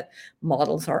climate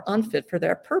models are unfit for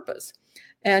their purpose.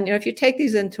 And if you take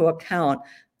these into account,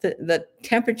 the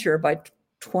temperature by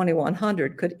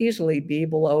 2100 could easily be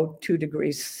below 2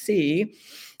 degrees C,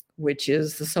 which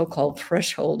is the so-called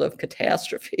threshold of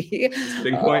catastrophe.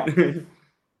 Big point.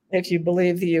 If you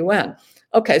believe the UN.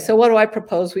 Okay, so what do I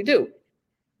propose we do?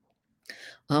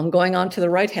 Going on to the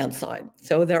right-hand side.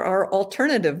 So there are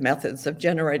alternative methods of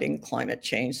generating climate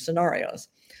change scenarios.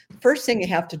 First thing you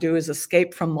have to do is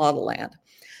escape from model land.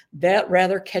 That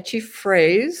rather catchy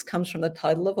phrase comes from the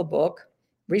title of a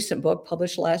recent book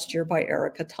published last year by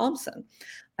Erica Thompson.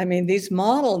 These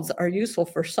models are useful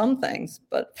for some things,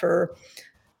 but for,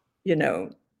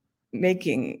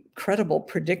 making credible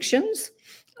predictions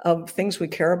of things we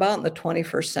care about in the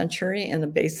 21st century and the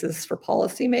basis for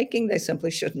policy making, they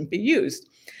simply shouldn't be used.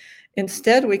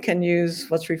 Instead, we can use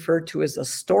what's referred to as a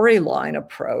storyline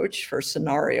approach for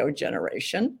scenario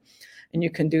generation. And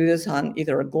you can do this on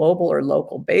either a global or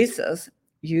local basis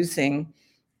using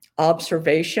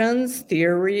observations,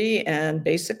 theory, and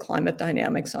basic climate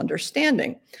dynamics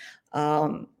understanding.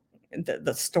 The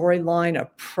storyline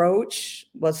approach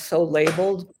was so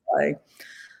labeled by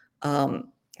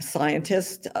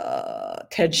scientist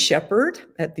Ted Shepard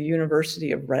at the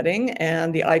University of Reading,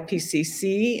 and the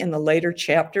IPCC in the later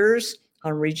chapters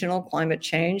on regional climate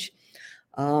change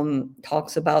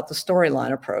talks about the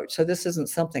storyline approach. So this isn't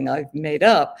something I've made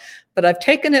up, but I've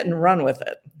taken it and run with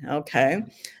it, okay?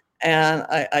 And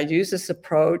I use this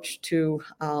approach to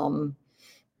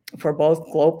for both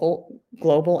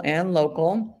global and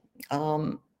local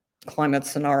climate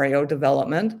scenario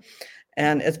development.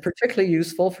 And it's particularly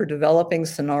useful for developing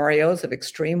scenarios of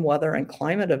extreme weather and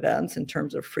climate events in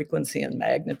terms of frequency and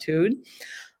magnitude.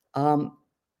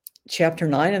 Chapter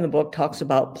 9 in the book talks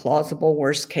about plausible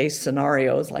worst case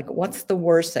scenarios, like what's the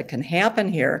worst that can happen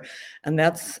here? And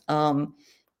that's an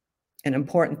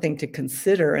important thing to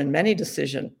consider in many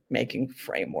decision-making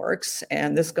frameworks.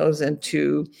 And this goes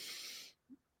into,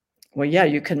 well, yeah,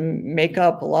 you can make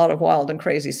up a lot of wild and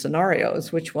crazy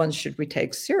scenarios. Which ones should we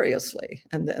take seriously?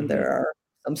 And then there are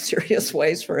some serious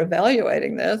ways for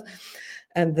evaluating this.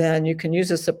 And then you can use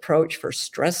this approach for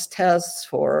stress tests,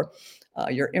 for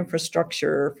your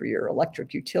infrastructure, for your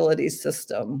electric utility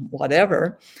system,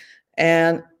 whatever.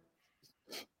 And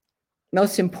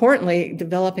most importantly,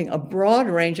 developing a broad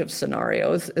range of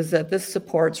scenarios is that this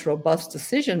supports robust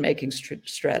decision-making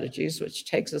strategies, which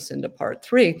takes us into part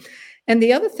 3. And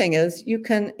the other thing is you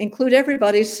can include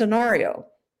everybody's scenario.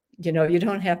 You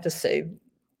don't have to say,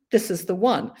 this is the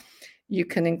one. You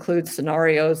can include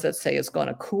scenarios that say it's going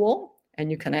to cool,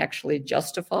 and you can actually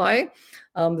justify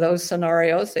those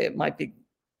scenarios. Say it might be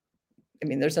I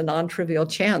mean, there's a non-trivial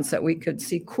chance that we could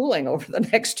see cooling over the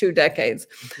next 2 decades.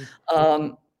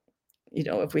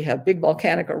 If we have big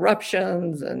volcanic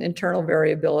eruptions and internal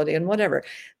variability and whatever,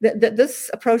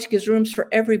 this approach gives rooms for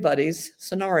everybody's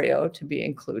scenario to be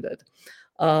included.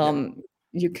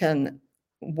 You can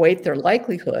weight their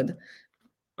likelihood,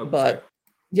 but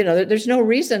there's no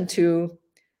reason to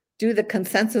do the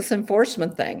consensus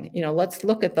enforcement thing. Let's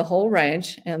look at the whole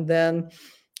range and then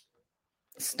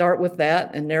start with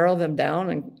that and narrow them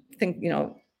down and think,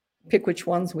 pick which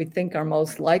ones we think are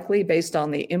most likely based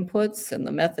on the inputs and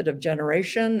the method of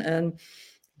generation and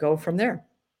go from there.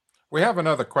 We have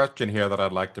another question here that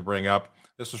I'd like to bring up.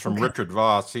 This is from Richard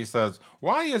Voss. He says,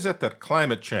 why is it that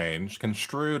climate change,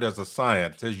 construed as a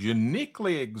science, is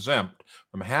uniquely exempt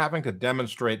from having to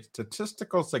demonstrate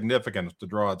statistical significance to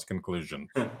draw its conclusions?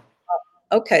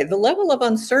 Okay, the level of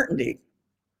uncertainty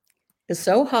is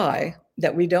so high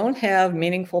that we don't have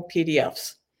meaningful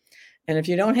PDFs. And if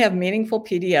you don't have meaningful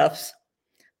PDFs,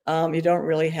 you don't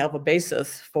really have a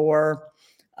basis for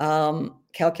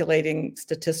calculating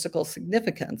statistical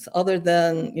significance other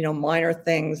than, minor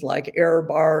things like error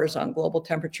bars on global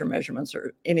temperature measurements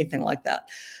or anything like that.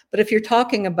 But if you're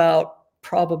talking about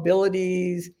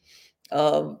probabilities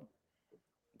of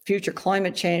future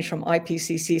climate change from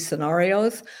IPCC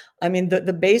scenarios, I mean,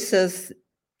 the basis,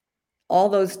 all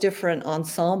those different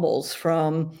ensembles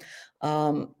from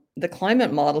the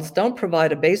climate models don't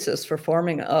provide a basis for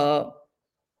forming a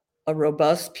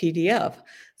robust PDF.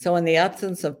 So in the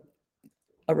absence of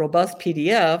a robust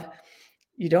PDF,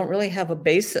 you don't really have a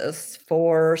basis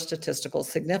for statistical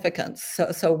significance.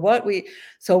 So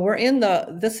we're in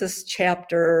this is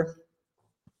chapter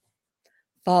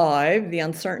 5, the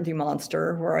uncertainty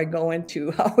monster, where I go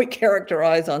into how we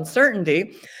characterize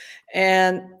uncertainty.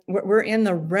 And we're in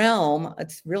the realm,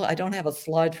 I don't have a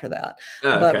slide for that,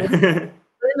 but we're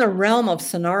in the realm of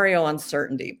scenario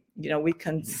uncertainty. We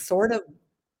can sort of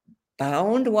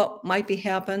bound what might be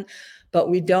happen, but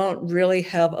we don't really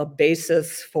have a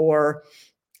basis for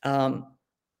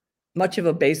much of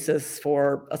a basis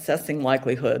for assessing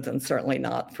likelihoods, and certainly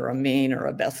not for a mean or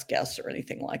a best guess or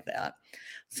anything like that.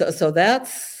 So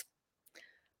that's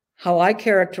how I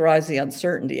characterize the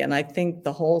uncertainty. And I think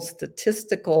the whole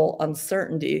statistical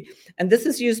uncertainty, and this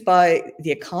is used by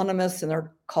the economists in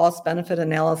their cost benefit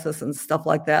analysis and stuff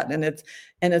like that. And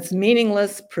it's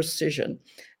meaningless precision.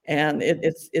 And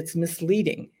it's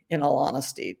misleading, in all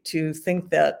honesty, to think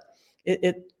that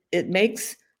it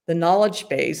makes the knowledge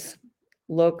base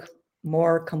look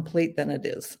more complete than it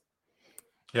is.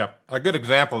 Yeah, a good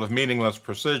example of meaningless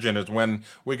precision is when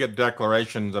we get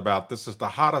declarations about this is the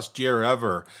hottest year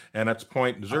ever, and it's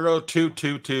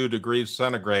 0.0222 degrees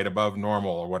centigrade above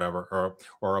normal or whatever,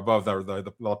 or above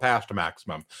the past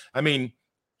maximum. I mean,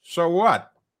 so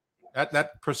what?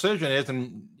 That precision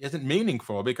isn't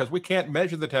meaningful because we can't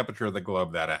measure the temperature of the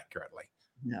globe that accurately.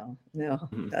 No,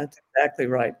 that's exactly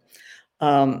right.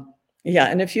 And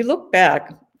if you look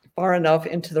back far enough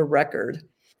into the record,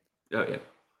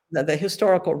 the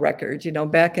historical record,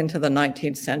 back into the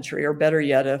 19th century, or better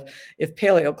yet, if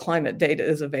paleoclimate data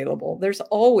is available, there's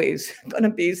always going to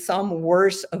be some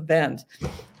worse event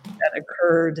that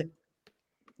occurred,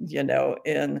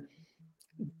 in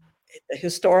the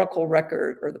historical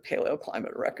record or the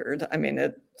paleoclimate record. I mean,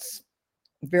 it's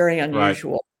very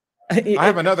unusual. Right. I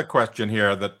have another question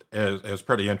here that is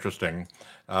pretty interesting.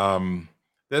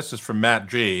 This is from Matt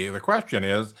G. The question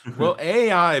is, will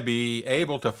AI be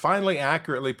able to finally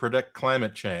accurately predict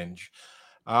climate change?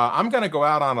 I'm going to go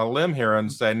out on a limb here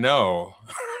and say no.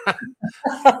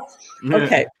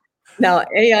 Okay. Now,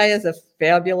 AI is a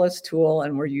fabulous tool,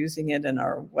 and we're using it in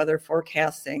our weather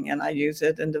forecasting, and I use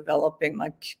it in developing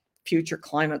my future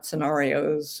climate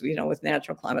scenarios, with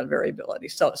natural climate variability.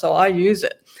 So I use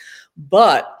it.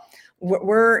 But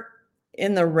we're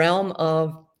in the realm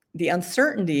of the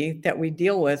uncertainty that we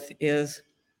deal with is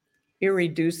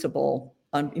irreducible.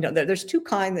 There's two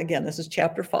kinds. Again, this is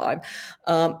chapter 5.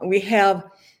 We have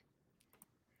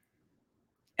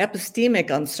epistemic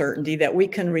uncertainty that we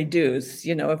can reduce.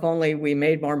 If only we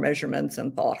made more measurements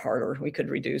and thought harder, we could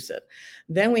reduce it.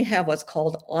 Then we have what's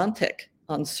called ontic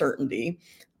uncertainty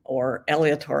or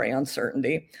aleatory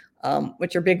uncertainty,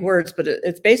 which are big words, but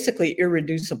it's basically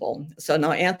irreducible. So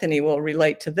now Anthony will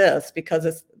relate to this because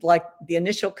it's like the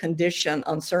initial condition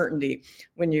uncertainty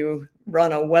when you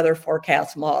run a weather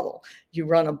forecast model. You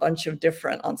run a bunch of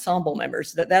different ensemble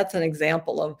members. That's an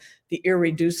example of the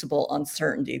irreducible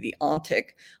uncertainty, the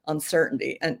ontic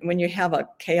uncertainty. And when you have a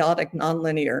chaotic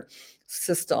nonlinear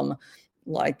system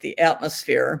like the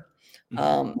atmosphere,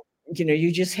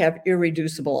 you just have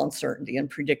irreducible uncertainty in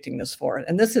predicting this forward.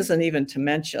 And this isn't even to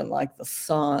mention like the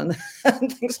sun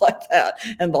and things like that,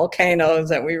 and volcanoes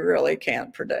that we really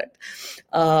can't predict.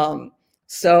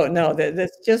 So no,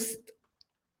 that's just,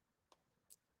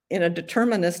 in a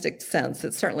deterministic sense,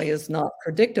 it certainly is not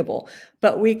predictable,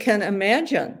 but we can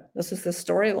imagine, this is the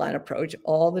storyline approach,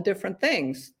 all the different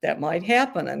things that might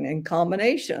happen and in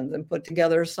combinations, and put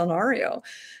together a scenario.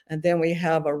 And then we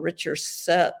have a richer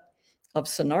set of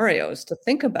scenarios to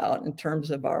think about in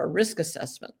terms of our risk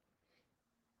assessment.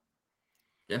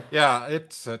 Yeah,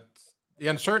 it's the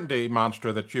uncertainty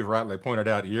monster that you've rightly pointed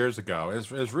out years ago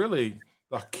is really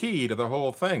the key to the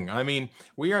whole thing. I mean,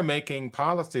 we are making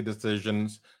policy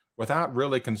decisions without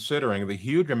really considering the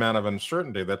huge amount of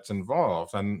uncertainty that's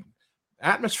involved. And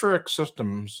atmospheric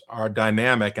systems are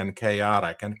dynamic and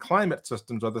chaotic, and climate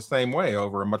systems are the same way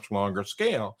over a much longer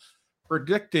scale.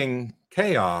 Predicting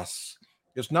chaos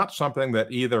is not something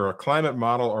that either a climate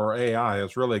model or AI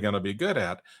is really going to be good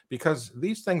at, because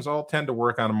these things all tend to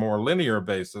work on a more linear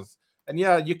basis. And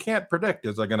yeah, you can't predict,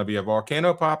 is there going to be a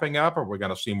volcano popping up? Are we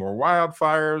going to see more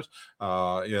wildfires?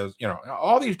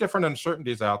 All these different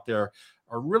uncertainties out there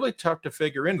are really tough to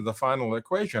figure into the final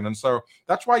equation. And so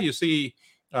that's why you see,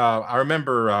 I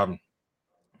remember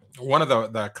one of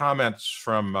the comments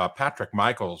from Patrick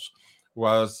Michaels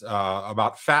was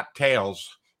about fat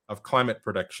tails of climate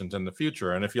predictions in the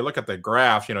future. And if you look at the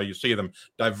graph, you see them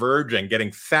diverging, getting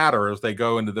fatter as they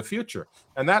go into the future.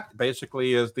 And that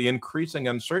basically is the increasing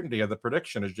uncertainty of the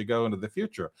prediction as you go into the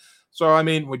future. So, I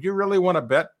mean, would you really want to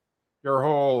bet your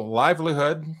whole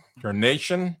livelihood, your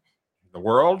nation, the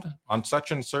world on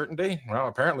such uncertainty? Well,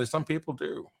 apparently some people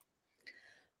do.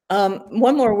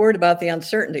 One more word about the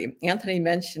uncertainty. Anthony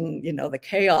mentioned, the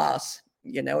chaos,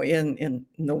 in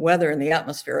the weather and the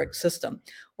atmospheric system.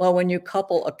 Well, when you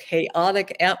couple a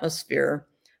chaotic atmosphere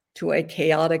to a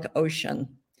chaotic ocean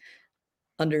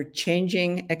under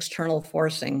changing external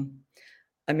forcing,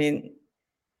 I mean,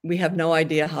 we have no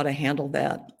idea how to handle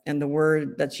that. And the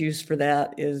word that's used for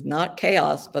that is not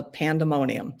chaos, but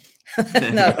pandemonium.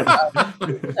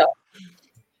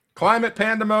 Climate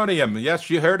pandemonium. Yes,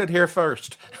 you heard it here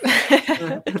first.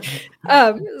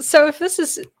 So if this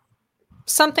is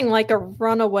something like a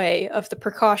runaway of the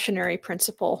precautionary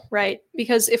principle, right?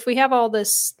 Because if we have all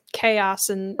this chaos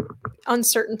and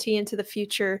uncertainty into the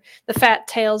future, the fat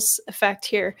tails effect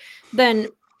here, then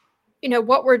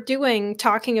what we're doing,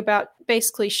 talking about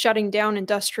basically shutting down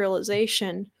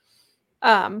industrialization,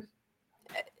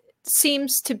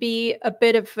 seems to be a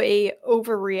bit of a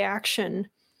overreaction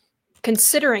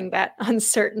considering that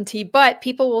uncertainty. But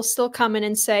people will still come in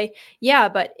and say, yeah,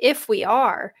 but if we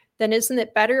are, then isn't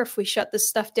it better if we shut this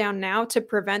stuff down now to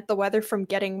prevent the weather from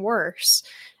getting worse?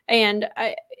 And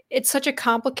it's such a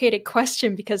complicated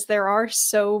question because there are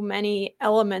so many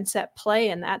elements at play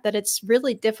in that it's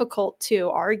really difficult to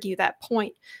argue that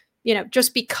point,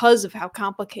 just because of how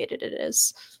complicated it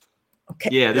is. Okay.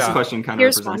 Yeah, this question kind of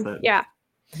represents that. Yeah.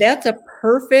 That's a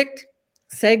perfect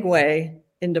segue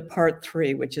into part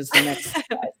 3, which is the next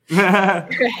slide.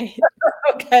 Great.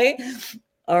 Okay.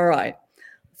 All right.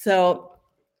 So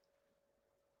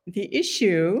the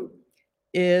issue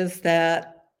is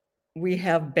that we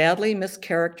have badly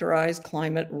mischaracterized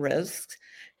climate risks,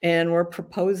 and we're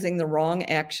proposing the wrong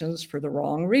actions for the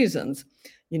wrong reasons.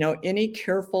 Any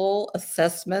careful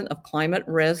assessment of climate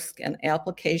risk and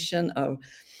application of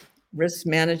risk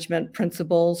management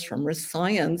principles from risk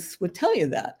science would tell you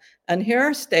that. And here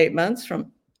are statements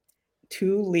from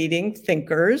 2 leading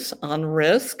thinkers on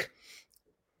risk.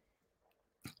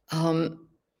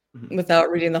 Without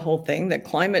reading the whole thing, that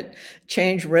climate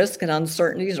change risk and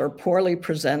uncertainties are poorly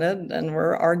presented, and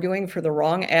we're arguing for the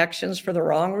wrong actions for the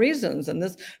wrong reasons. And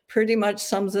this pretty much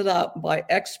sums it up by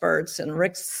experts in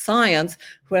risk science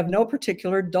who have no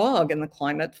particular dog in the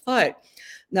climate fight.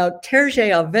 Now,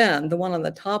 Terje Aven, the one on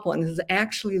the top one, has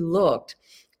actually looked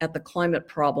at the climate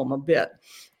problem a bit,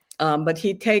 but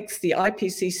he takes the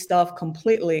IPCC stuff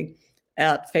completely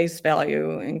at face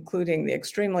value, including the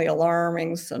extremely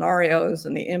alarming scenarios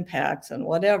and the impacts and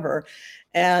whatever.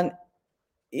 And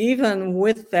even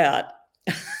with that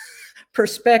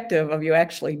perspective of you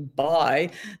actually buy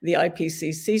the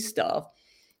IPCC stuff,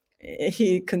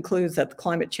 he concludes that the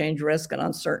climate change risk and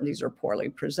uncertainties are poorly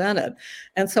presented.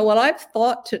 And so what I've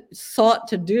sought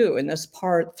to do in this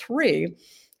part 3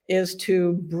 is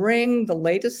to bring the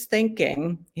latest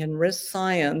thinking in risk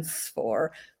science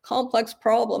for complex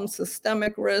problems,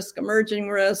 systemic risk, emerging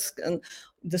risk, and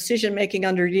decision-making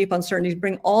under deep uncertainties,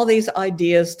 bring all these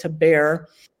ideas to bear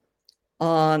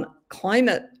on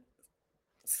climate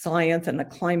science and the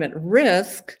climate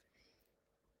risk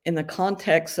in the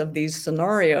context of these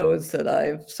scenarios that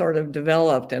I've sort of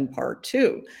developed in part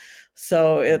 2.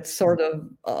 So it's sort of,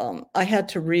 I had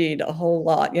to read a whole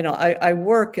lot. I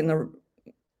work in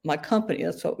my company.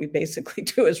 That's what we basically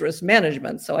do, is risk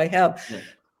management. So I have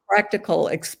practical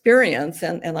experience,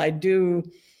 and I do,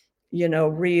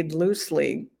 read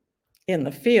loosely in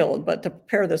the field. But to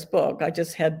prepare this book,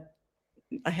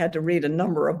 I had to read a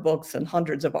number of books and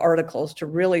hundreds of articles to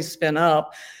really spin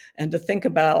up and to think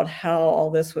about how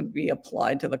all this would be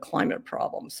applied to the climate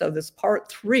problem. So this part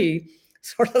 3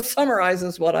 sort of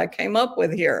summarizes what I came up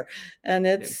with here. And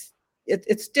it's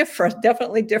different,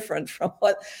 definitely different from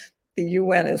what the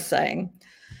UN is saying.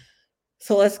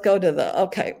 So let's go to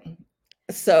okay.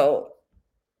 So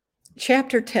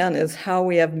chapter 10 is how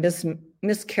we have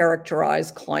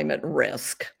mischaracterized climate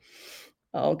risk.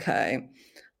 Okay.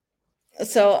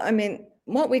 So, I mean,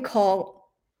 what we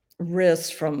call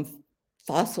risks from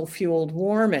fossil fueled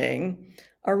warming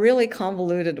are really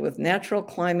convoluted with natural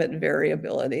climate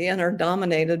variability and are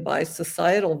dominated by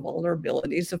societal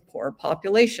vulnerabilities of poor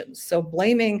populations. So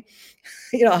blaming,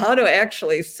 how to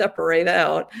actually separate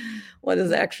out what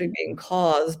is actually being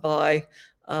caused by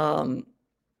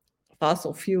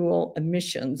fossil fuel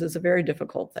emissions is a very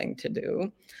difficult thing to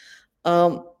do.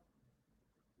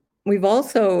 We've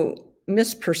also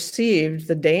misperceived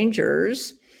the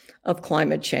dangers of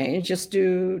climate change just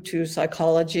due to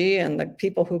psychology, and the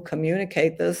people who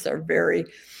communicate this are very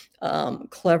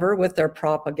clever with their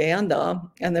propaganda.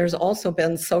 And there's also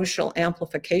been social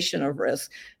amplification of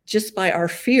risk just by our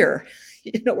fear.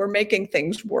 We're making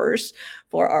things worse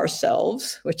for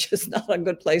ourselves, which is not a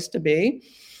good place to be.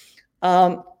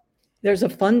 There's a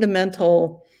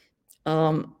fundamental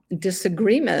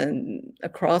disagreement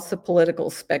across the political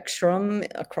spectrum,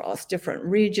 across different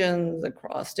regions,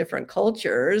 across different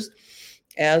cultures,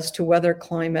 as to whether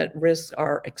climate risks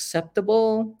are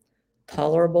acceptable,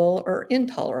 tolerable, or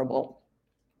intolerable.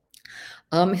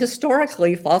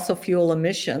 Historically, fossil fuel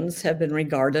emissions have been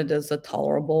regarded as a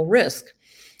tolerable risk.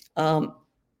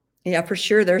 Yeah, for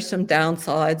sure, there's some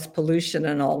downsides, pollution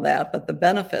and all that, but the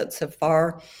benefits have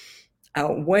far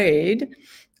outweighed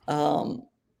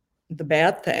the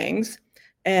bad things.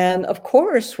 And of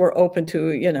course, we're open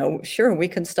to, sure, we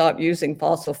can stop using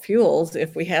fossil fuels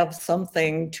if we have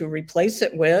something to replace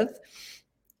it with,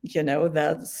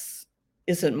 that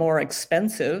isn't more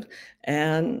expensive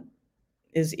and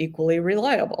is equally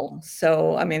reliable.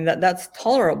 So, I mean, that's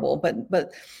tolerable,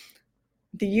 but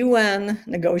the UN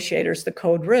negotiators, the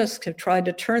Code Risk, have tried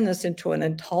to turn this into an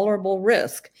intolerable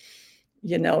risk.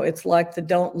 It's like the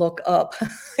don't look up,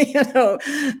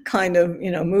 kind of,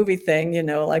 movie thing,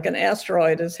 like an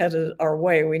asteroid is headed our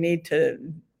way. We need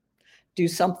to do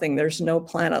something. There's no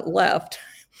planet left.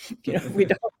 We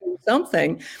don't do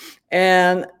something.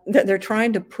 And they're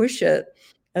trying to push it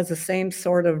as the same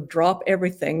sort of drop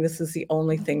everything. This is the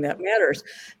only thing that matters.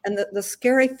 And the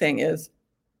scary thing is,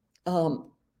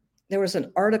 there was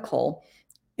an article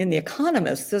in The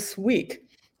Economist this week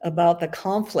about the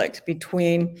conflict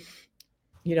between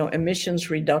emissions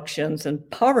reductions and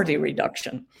poverty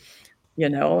reduction,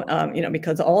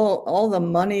 because all the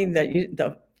money that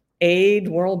the aid,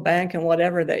 World Bank and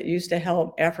whatever that used to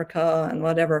help Africa and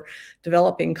whatever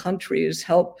developing countries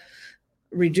help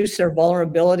reduce their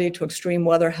vulnerability to extreme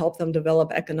weather, help them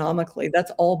develop economically,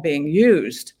 that's all being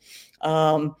used.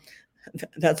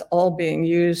 That's all being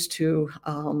used to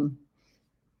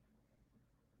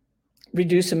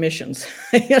reduce emissions.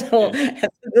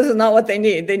 This is not what they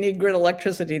need. They need grid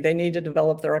electricity. They need to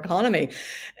develop their economy.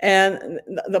 And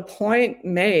the point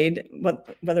made,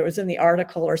 whether it was in the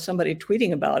article or somebody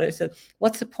tweeting about it, said,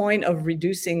 what's the point of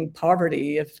reducing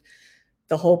poverty if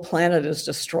the whole planet is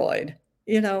destroyed?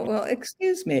 Well,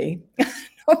 excuse me.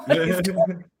 Nobody's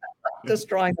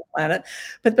destroying the planet.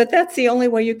 But that's the only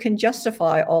way you can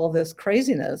justify all this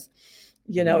craziness,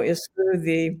 is through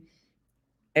the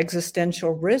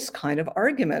existential risk kind of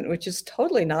argument, which is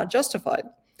totally not justified.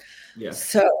 Yeah.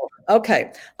 So,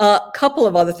 okay, a couple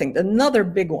of other things. Another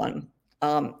big one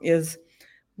is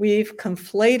we've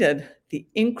conflated the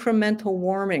incremental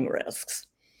warming risks,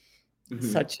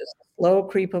 such as the slow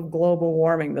creep of global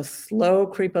warming, the slow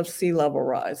creep of sea level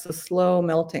rise, the slow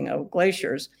melting of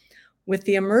glaciers, with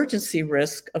the emergency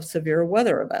risk of severe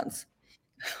weather events.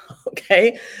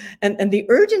 Okay, and the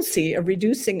urgency of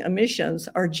reducing emissions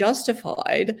are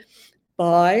justified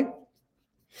by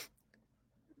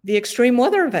the extreme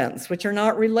weather events, which are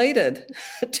not related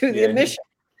to the emission.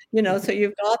 So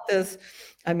you've got this,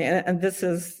 and this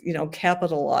is,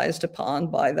 capitalized upon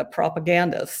by the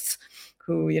propagandists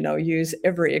who, use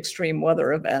every extreme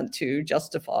weather event to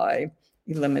justify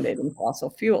eliminating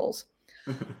fossil fuels.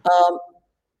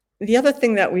 the other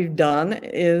thing that we've done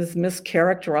is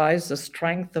mischaracterize the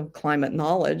strength of climate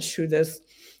knowledge through this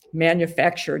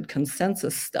manufactured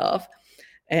consensus stuff.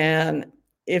 And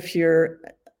if you're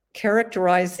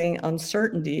characterizing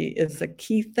uncertainty is a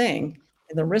key thing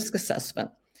in the risk assessment.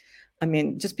 I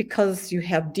mean, just because you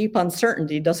have deep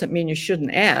uncertainty doesn't mean you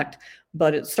shouldn't act,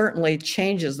 but it certainly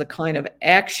changes the kind of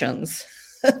actions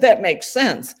that make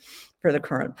sense for the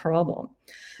current problem.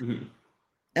 Mm-hmm.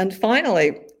 And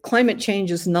finally, climate change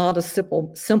is not a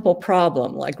simple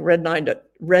problem like red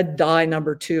dye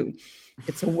number 2.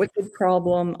 It's a wicked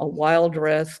problem, a wild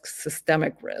risk,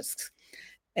 systemic risks.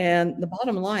 And the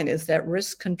bottom line is that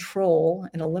risk control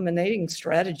and eliminating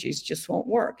strategies just won't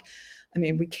work. I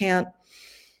mean, we can't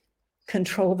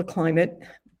control the climate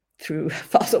through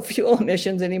fossil fuel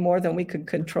emissions any more than we could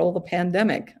control the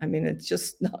pandemic. I mean, it's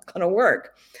just not going to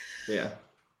work. Yeah.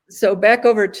 So back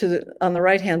over to on the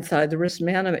right-hand side, the risk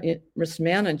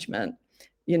management,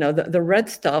 you know, the red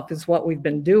stuff is what we've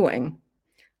been doing.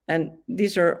 And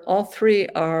these are all three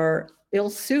are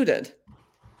ill-suited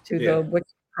to the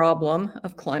problem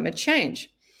of climate change.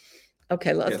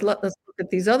 Okay, let's look at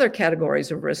these other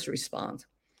categories of risk response.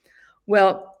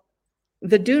 Well,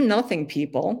 the do-nothing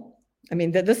people, I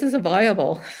mean, this is a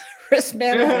viable risk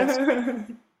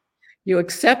management. You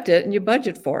accept it and you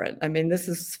budget for it. I mean, this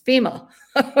is FEMA,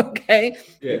 okay?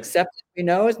 You accept it. We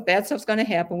know bad stuff's going to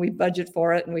happen. We budget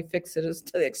for it and we fix it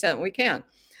to the extent we can.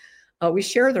 We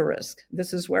share the risk.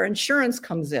 This is where insurance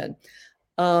comes in.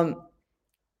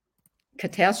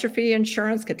 Catastrophe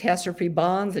insurance, catastrophe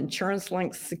bonds,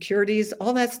 insurance-linked securities,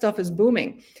 all that stuff is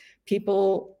booming.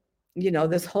 People, you know,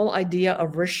 this whole idea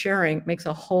of risk sharing makes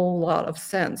a whole lot of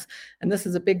sense. And this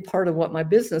is a big part of what my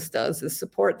business does, is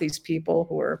support these people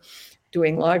who are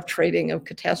doing live trading of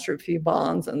catastrophe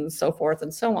bonds and so forth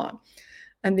and so on.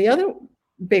 And the other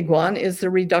big one is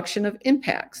the reduction of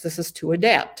impacts. This is to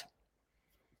adapt.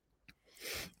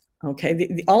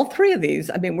 Okay, all three of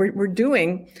these, I mean, we're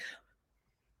doing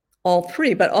all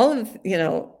three, but all of, you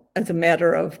know, as a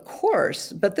matter of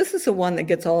course, but this is the one that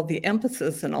gets all the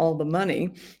emphasis and all the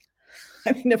money.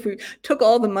 I mean, if we took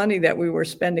all the money that we were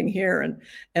spending here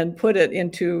and put it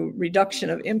into reduction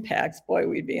of impacts, boy,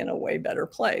 we'd be in a way better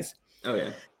place. Oh,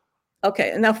 yeah. Okay,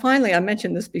 and now finally, I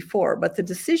mentioned this before, but the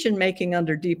decision-making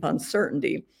under deep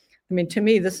uncertainty, I mean, to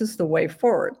me, this is the way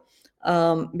forward.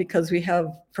 Because we have,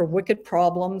 for wicked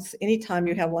problems, anytime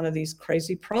you have one of these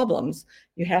crazy problems,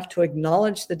 you have to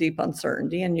acknowledge the deep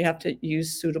uncertainty and you have to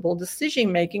use suitable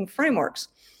decision-making frameworks.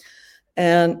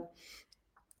 And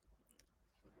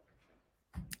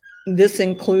this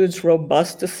includes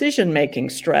robust decision-making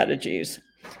strategies.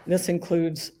 This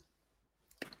includes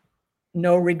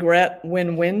no regret,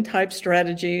 win-win type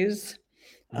strategies,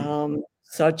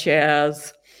 such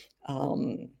as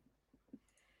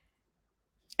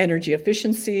energy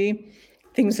efficiency,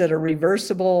 things that are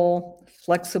reversible,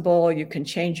 flexible. You can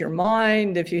change your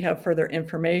mind if you have further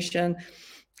information,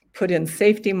 put in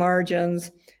safety margins,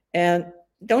 and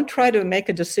don't try to make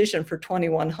a decision for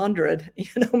 2100, you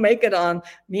know, make it on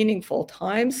meaningful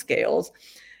time scales.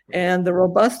 And the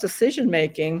robust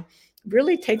decision-making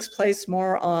really takes place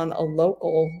more on a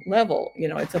local level. You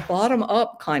know, it's a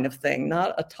bottom-up kind of thing,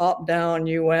 not a top-down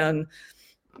UN,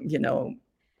 you know,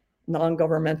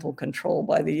 non-governmental control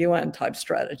by the UN type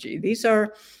strategy. These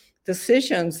are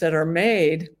decisions that are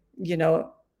made, you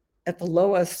know, at the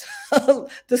lowest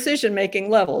decision-making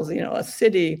levels, you know, a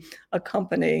city, a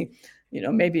company, you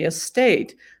know, maybe a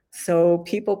state. So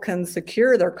people can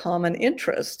secure their common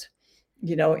interest,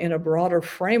 you know, in a broader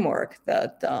framework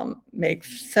that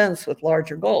makes sense with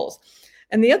larger goals.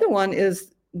 And the other one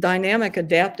is dynamic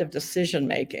adaptive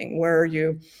decision-making, where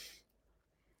you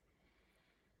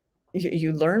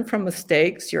learn from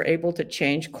mistakes, you're able to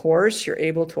change course, you're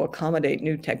able to accommodate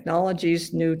new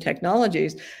technologies.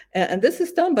 And this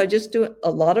is done by just doing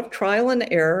a lot of trial and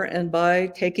error and by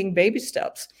taking baby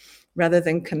steps rather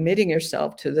than committing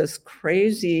yourself to this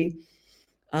crazily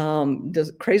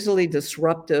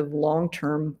disruptive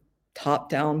long-term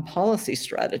top-down policy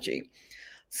strategy.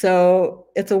 So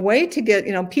it's a way to get,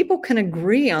 you know, people can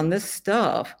agree on this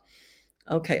stuff,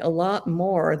 okay, a lot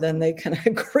more than they can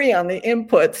agree on the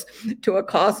inputs to a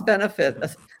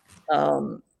cost-benefit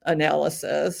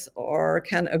analysis, or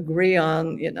can agree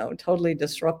on, you know, totally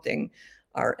disrupting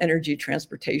our energy,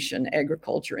 transportation,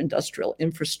 agriculture, industrial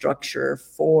infrastructure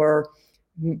for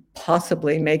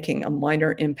possibly making a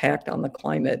minor impact on the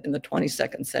climate in the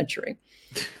 22nd century.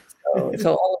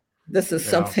 So all this is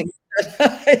something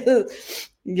that,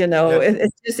 you know,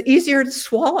 it's just easier to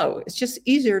swallow. It's just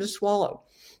easier to swallow.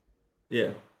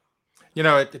 Yeah. You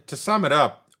know, to sum it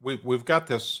up, we've got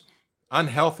this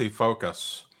unhealthy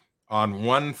focus on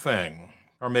one thing,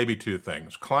 or maybe two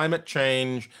things. Climate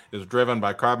change is driven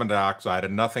by carbon dioxide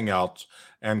and nothing else,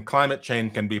 and climate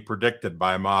change can be predicted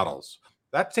by models.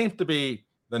 That seems to be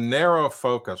the narrow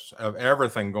focus of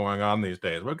everything going on these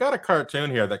days. We've got a cartoon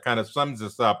here that kind of sums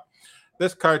this up.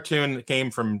 This cartoon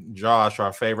came from Josh,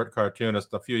 our favorite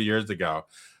cartoonist, a few years ago.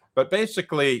 But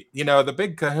basically, the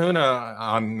big kahuna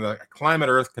on the climate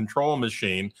Earth control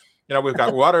machine, we've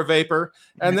got water vapor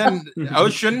and then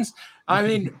oceans. I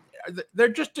mean, they're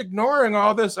just ignoring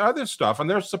all this other stuff, and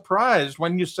they're surprised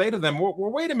when you say to them, well,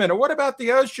 wait a minute, what about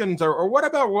the oceans, or what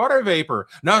about water vapor?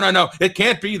 No, it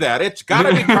can't be that. It's got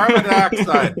to be carbon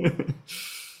dioxide.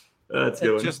 That's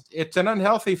good. It's an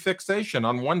unhealthy fixation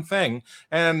on one thing,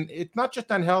 and it's not just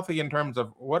unhealthy in terms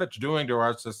of what it's doing to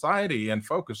our society and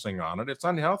focusing on it. It's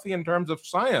unhealthy in terms of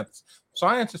science.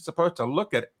 Science is supposed to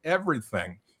look at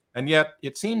everything, and yet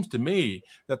it seems to me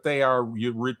that they are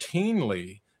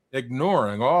routinely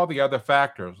ignoring all the other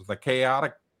factors, the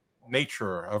chaotic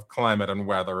nature of climate and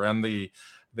weather, and the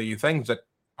things that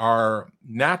are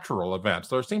natural events.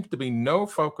 There seems to be no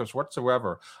focus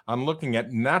whatsoever on looking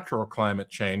at natural climate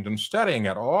change and studying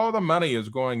it. All the money is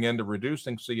going into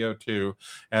reducing CO2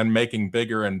 and making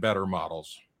bigger and better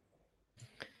models.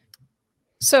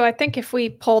 So I think if we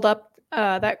pulled up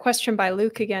that question by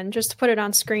Luke again, just to put it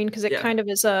on screen, because it kind of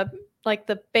is like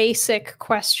the basic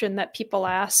question that people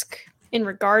ask in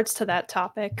regards to that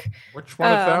topic. Which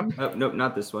one is that? No,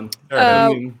 not this one.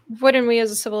 Wouldn't we as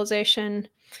a civilization?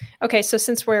 Okay, so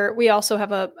since we also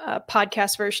have a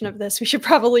podcast version of this, we should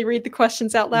probably read the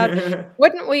questions out loud.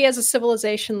 Wouldn't we as a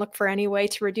civilization look for any way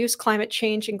to reduce climate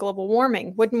change and global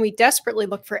warming? Wouldn't we desperately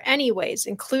look for any ways,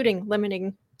 including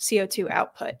limiting CO2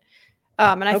 output?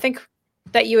 And I think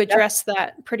that you addressed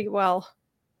that pretty well.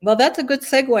 Well, that's a good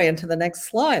segue into the next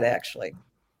slide, actually.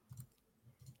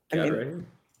 These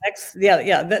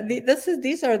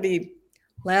are the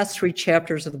last three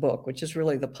chapters of the book, which is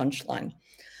really the punchline.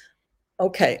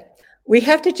 Okay, we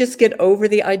have to just get over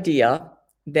the idea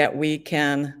that we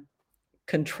can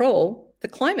control the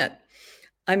climate.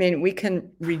 I mean, we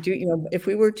can reduce, if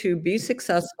we were to be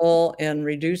successful in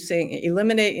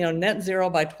eliminate, net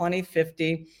zero by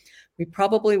 2050, we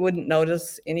probably wouldn't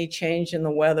notice any change in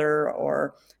the weather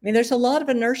there's a lot of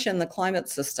inertia in the climate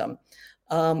system.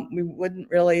 We wouldn't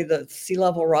really, the sea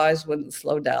level rise wouldn't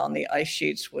slow down. The ice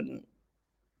sheets wouldn't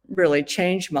really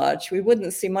change much. We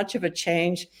wouldn't see much of a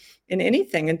change in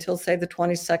anything until, say, the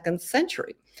 22nd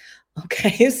century.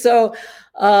 Okay, so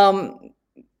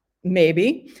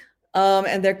maybe.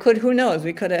 And there could, who knows,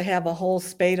 we could have a whole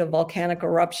spate of volcanic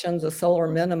eruptions, a solar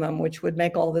minimum, which would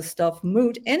make all this stuff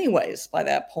moot anyways by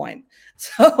that point.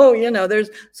 So, there's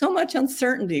so much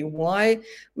uncertainty why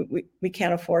we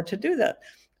can't afford to do that.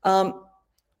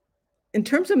 In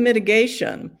terms of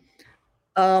mitigation,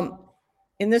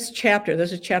 in this chapter,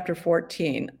 this is chapter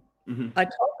 14, I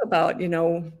talk about,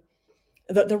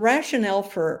 the rationale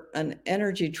for an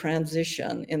energy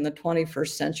transition in the 21st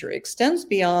century extends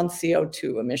beyond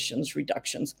CO2 emissions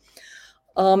reductions.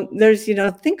 There's,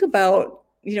 think about,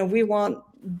 we want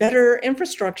better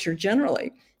infrastructure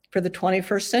generally for the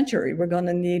 21st century. We're going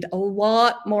to need a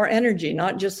lot more energy,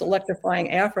 not just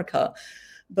electrifying Africa,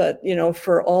 but,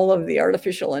 for all of the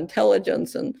artificial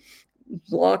intelligence and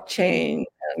blockchain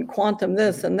and quantum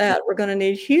this and that, we're going to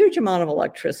need a huge amount of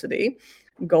electricity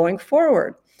going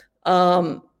forward.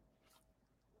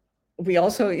 We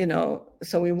also,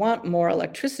 so we want more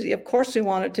electricity. Of course, we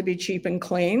want it to be cheap and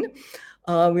clean.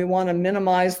 We want to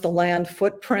minimize the land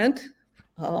footprint.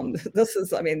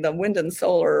 The wind and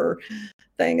solar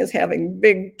thing is having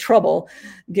big trouble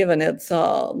given its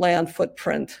land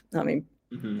footprint.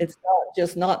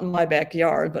 It's not in my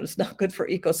backyard, but it's not good for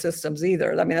ecosystems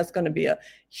either. That's going to be a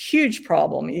huge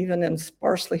problem, even in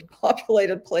sparsely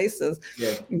populated places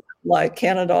like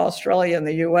Canada, Australia, and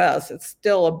the US. It's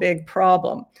still a big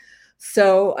problem.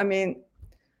 So,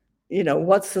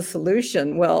 what's the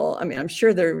solution? Well, I'm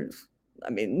sure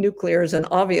nuclear is an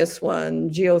obvious one.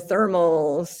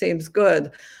 Geothermal seems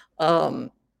good.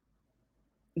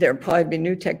 There'll probably be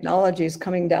new technologies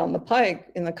coming down the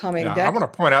pike in the coming decade. I want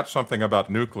to point out something about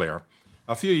nuclear.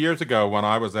 A few years ago, when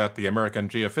I was at the American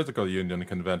Geophysical Union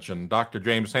convention, Dr.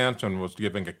 James Hansen was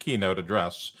giving a keynote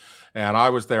address, and I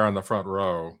was there in the front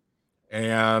row.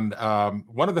 And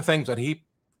one of the things that he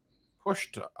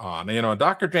pushed on,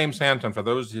 Dr. James Hansen, for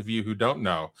those of you who don't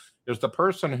know, is the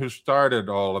person who started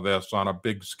all of this on a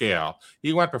big scale.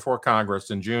 He went before Congress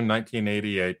in June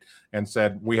 1988 and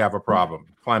said, we have a problem.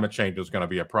 Climate change is going to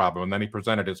be a problem. And then he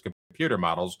presented his computer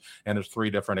models and his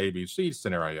 3 different ABC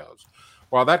scenarios.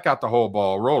 Well, that got the whole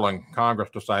ball rolling. Congress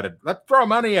decided, let's throw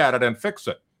money at it and fix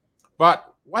it.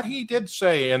 But what he did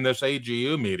say in this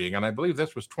AGU meeting, and I believe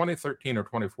this was 2013 or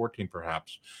 2014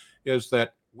 perhaps, is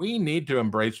that we need to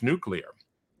embrace nuclear.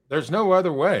 There's no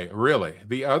other way, really.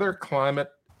 The other climate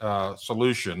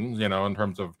solutions, you know, in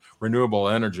terms of renewable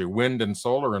energy, wind and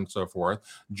solar and so forth,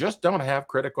 just don't have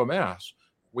critical mass.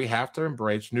 We have to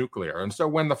embrace nuclear. And so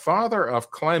when the father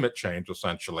of climate change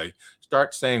essentially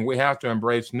starts saying we have to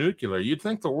embrace nuclear, you'd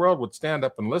think the world would stand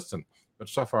up and listen, but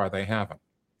so far they haven't.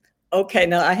 Okay,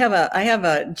 now I have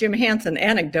a Jim Hansen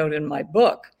anecdote in my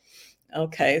book.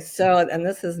 Okay, so, and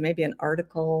this is maybe an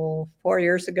article 4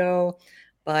 years ago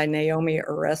by Naomi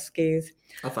Oreskes.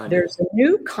 There's a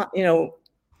new,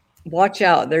 watch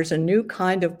out, there's a new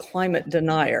kind of climate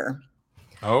denier.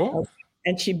 Oh?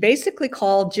 And she basically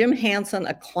called Jim Hansen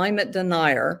a climate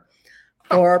denier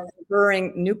for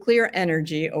preferring nuclear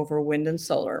energy over wind and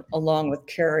solar, along with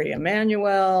Carrie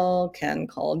Emanuel, Ken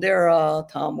Caldera,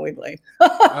 Tom Wigley.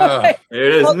 There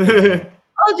it is.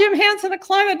 Oh, Jim Hansen, a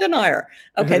climate denier.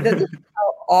 Okay, this is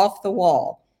how off the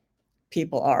wall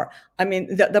people are. I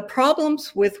mean, the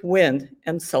problems with wind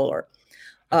and solar.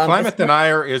 Climate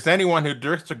denier is anyone who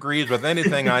disagrees with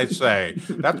anything I say.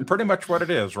 That's pretty much what it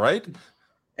is, right?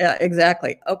 Yeah,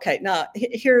 exactly. Okay, now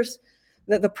here's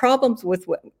the problems with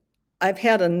what I've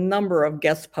had a number of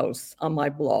guest posts on my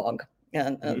blog,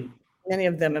 and many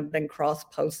of them have been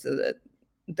cross-posted at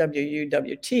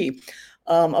WUWT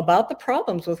about the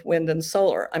problems with wind and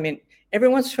solar. I mean,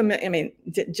 everyone's familiar. I mean,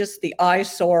 just the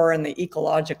eyesore and the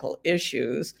ecological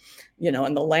issues,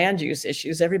 and the land use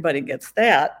issues. Everybody gets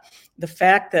that. The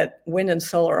fact that wind and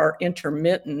solar are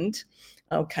intermittent,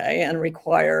 okay, and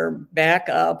require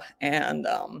backup and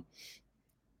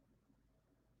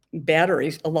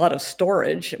batteries, a lot of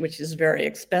storage, which is very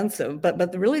expensive.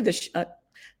 But really,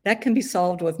 that can be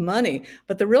solved with money.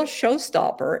 But the real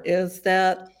showstopper is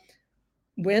that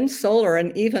wind, solar,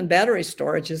 and even battery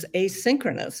storage is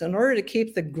asynchronous. In order to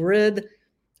keep the grid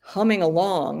humming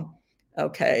along,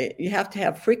 okay, you have to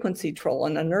have frequency control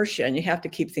and inertia, and you have to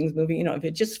keep things moving. If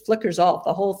it just flickers off,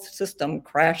 the whole system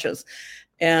crashes.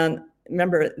 And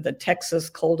remember the Texas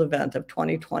cold event of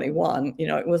 2021,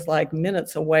 it was like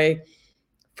minutes away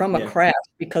from a crash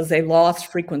because they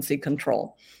lost frequency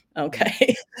control.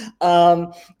 Okay.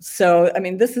 So, I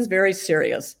mean, this is very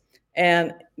serious.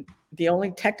 And the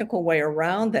only technical way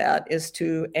around that is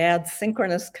to add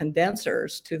synchronous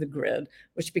condensers to the grid,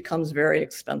 which becomes very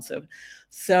expensive.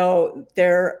 So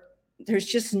there's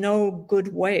just no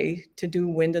good way to do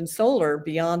wind and solar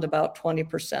beyond about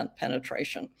 20%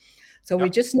 penetration. So we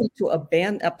just need to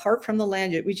abandon, apart from the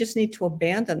land use, we just need to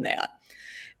abandon that.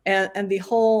 And the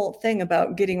whole thing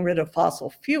about getting rid of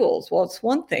fossil fuels, well, it's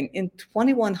one thing. In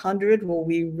 2100, will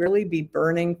we really be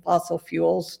burning fossil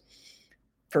fuels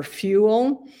for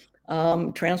fuel,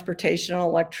 transportation, and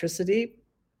electricity?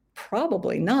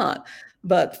 Probably not.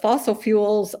 But fossil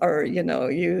fuels are,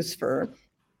 used for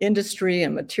industry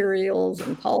and materials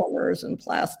and polymers and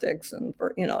plastics and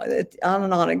for, on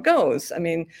and on it goes. I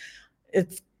mean,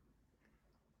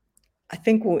 I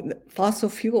think fossil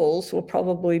fuels will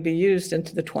probably be used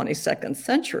into the 22nd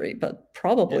century, but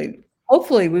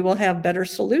hopefully we will have better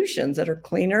solutions that are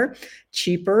cleaner,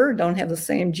 cheaper, don't have the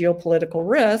same geopolitical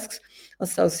risks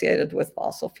associated with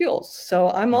fossil fuels. So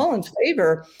I'm all in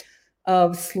favor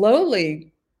of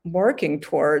slowly working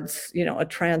towards, a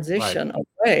transition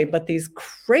away, but these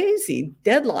crazy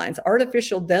deadlines,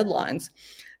 artificial deadlines,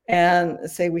 and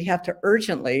say we have to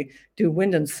urgently do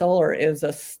wind and solar is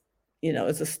a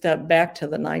step back to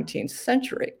the 19th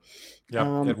century.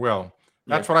 Yeah, it will.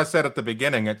 That's what I said at the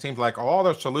beginning. It seems like all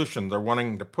the solutions are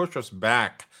wanting to push us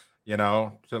back,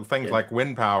 to things like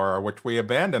wind power, which we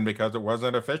abandoned because it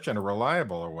wasn't efficient or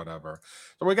reliable or whatever.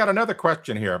 So we got another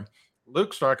question here.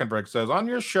 Luke Starkenberg says, on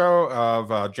your show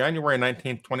of January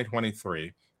 19th,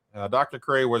 2023, Dr.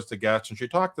 Curry was the guest, and she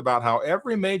talked about how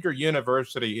every major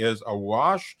university is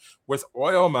awash with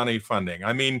oil money funding.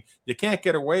 I mean, you can't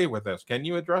get away with this. Can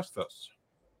you address this?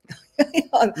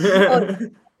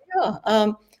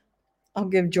 I'll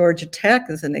give Georgia Tech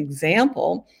as an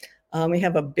example. We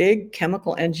have a big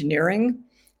chemical engineering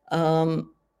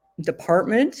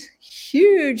department,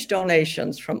 huge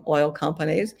donations from oil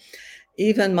companies.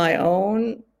 Even my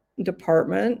own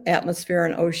department, Atmosphere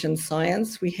and Ocean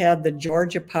Science, we had the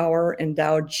Georgia Power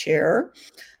Endowed Chair.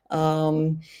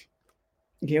 We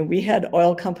had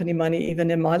oil company money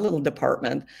even in my little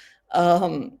department.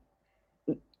 The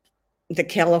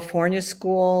California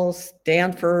schools,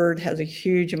 Stanford has a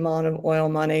huge amount of oil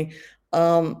money.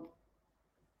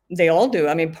 They all do.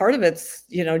 I mean, part of it's,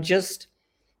 just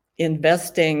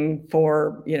investing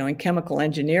for, in chemical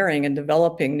engineering and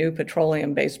developing new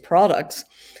petroleum-based products.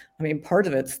 I mean, part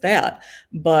of it's that.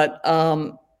 But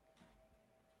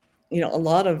a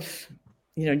lot of,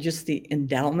 just the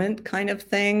endowment kind of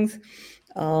things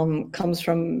comes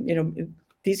from,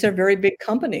 these are very big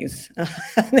companies.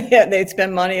 They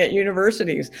spend money at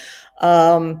universities.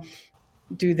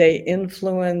 Do they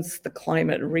influence the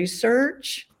climate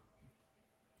research?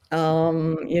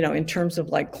 In terms of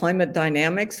like climate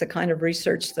dynamics, the kind of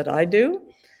research that I do,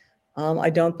 I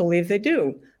don't believe they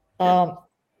do.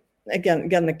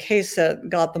 Again, the case that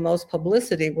got the most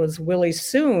publicity was Willie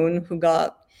Soon, who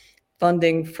got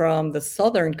funding from the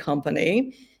Southern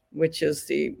Company, which is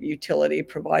the utility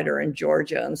provider in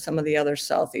Georgia and some of the other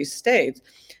Southeast states.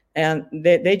 And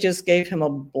they just gave him a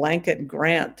blanket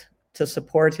grant to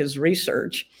support his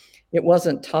research. It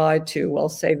wasn't tied to, well,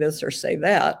 say this or say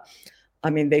that. I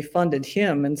mean, they funded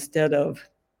him instead of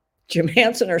Jim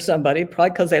Hansen or somebody,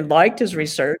 probably because they liked his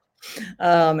research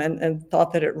and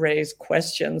thought that it raised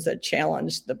questions that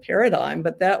challenged the paradigm.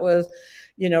 But that was,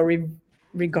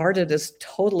 regarded as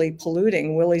totally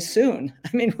polluting Willie Soon.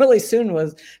 I mean, Willie Soon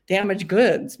was damaged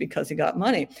goods because he got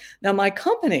money. Now, my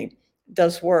company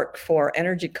does work for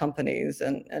energy companies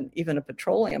and even a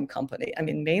petroleum company. I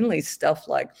mean, mainly stuff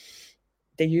like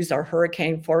they use our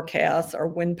hurricane forecasts, our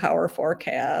wind power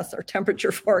forecasts, our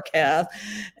temperature forecasts.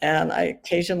 And I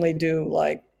occasionally do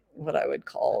like what I would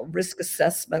call risk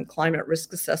assessment, climate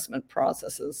risk assessment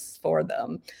processes for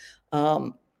them.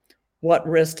 What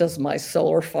risk does my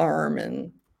solar farm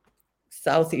in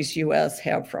Southeast US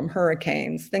have from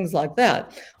hurricanes, things like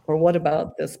that? Or what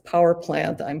about this power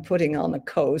plant I'm putting on the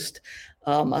coast?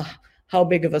 How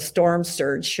big of a storm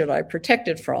surge should I protect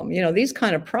it from? These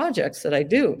kind of projects that I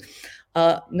do.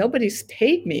 Nobody's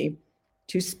paid me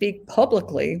to speak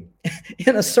publicly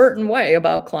in a certain way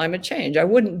about climate change. I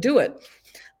wouldn't do it.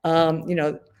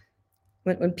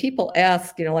 When people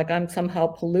ask, like I'm somehow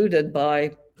polluted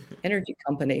by energy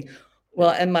company,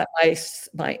 well, and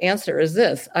my answer is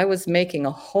this: I was making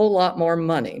a whole lot more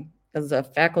money as a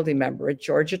faculty member at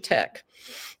Georgia Tech,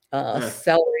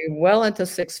 salary well into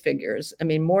six figures. I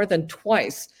mean, more than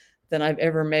twice than I've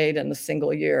ever made in a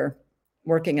single year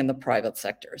working in the private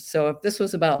sector. So if this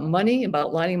was about money,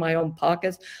 about lining my own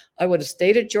pockets, I would have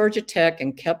stayed at Georgia Tech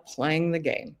and kept playing the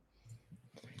game.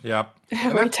 Yeah.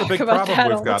 And we talk about that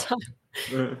all the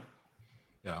time.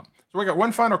 Yeah. So we got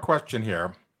one final question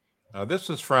here. This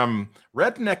is from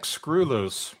Redneck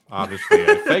Screwloose, obviously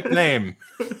a fake name.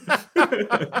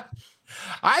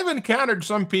 I've encountered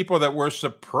some people that were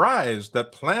surprised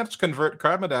that plants convert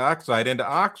carbon dioxide into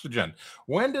oxygen.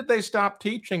 When did they stop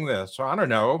teaching this? So I don't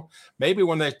know. Maybe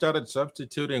when they started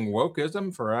substituting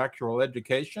wokeism for actual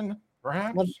education,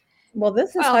 perhaps? Well,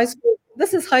 this is high school.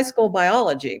 This is high school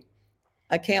biology.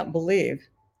 I can't believe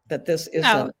that this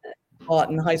isn't taught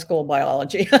in high school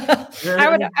biology.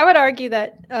 I would argue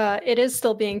that it is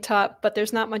still being taught, but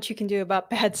there's not much you can do about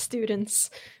bad students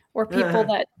or people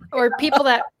that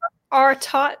are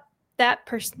taught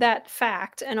that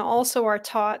fact and also are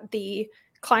taught the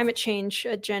climate change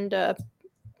agenda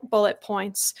bullet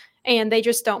points, and they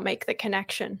just don't make the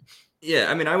connection.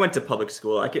 Yeah, I mean, I went to public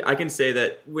school. I can say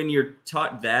that when you're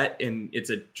taught that and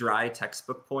it's a dry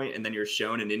textbook point and then you're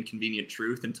shown an inconvenient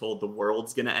truth and told the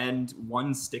world's going to end,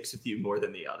 one sticks with you more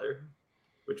than the other,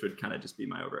 which would kind of just be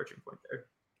my overarching point there.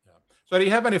 Yeah. So do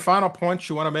you have any final points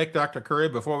you want to make, Dr. Curry,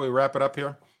 before we wrap it up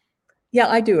here? Yeah,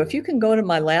 I do. If you can go to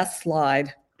my last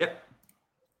slide. Yep.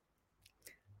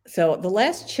 So the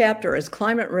last chapter is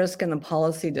climate risk and the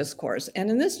policy discourse.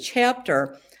 And in this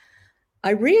chapter,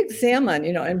 I re-examine,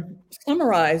 and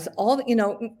summarize all,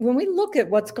 when we look at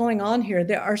what's going on here,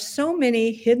 there are so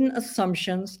many hidden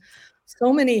assumptions,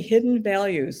 so many hidden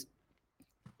values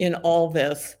in all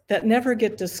this that never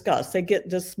get discussed. They get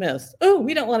dismissed. Oh,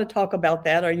 we don't want to talk about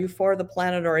that. Are you for the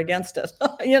planet or against us?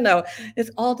 It's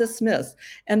all dismissed.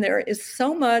 And there is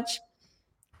so much,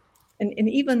 and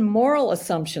even moral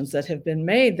assumptions that have been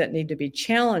made that need to be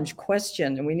challenged,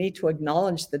 questioned, and we need to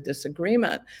acknowledge the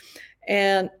disagreement.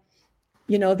 And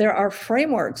there are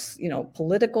frameworks,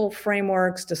 political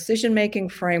frameworks, decision-making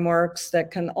frameworks that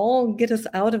can all get us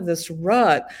out of this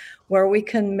rut where we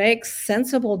can make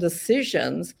sensible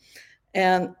decisions.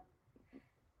 And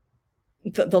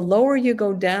the lower you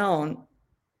go down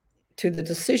to the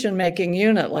decision-making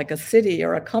unit, like a city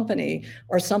or a company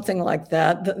or something like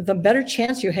that, the better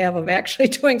chance you have of actually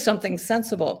doing something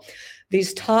sensible.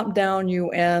 These top-down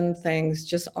UN things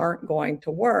just aren't going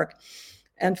to work.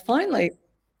 And finally,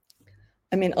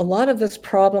 I mean, a lot of this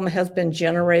problem has been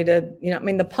generated,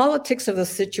 the politics of the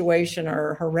situation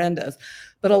are horrendous,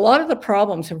 but a lot of the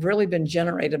problems have really been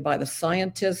generated by the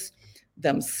scientists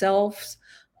themselves,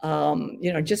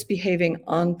 just behaving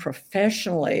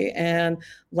unprofessionally and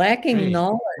lacking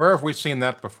knowledge. Where have we seen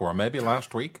that before? Maybe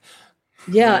last week?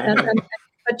 Yeah,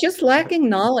 but just lacking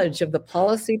knowledge of the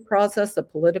policy process, the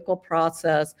political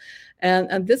process.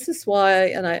 And this is why,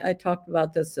 and I talked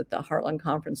about this at the Heartland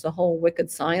Conference, the whole wicked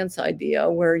science idea,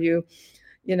 where you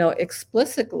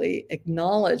explicitly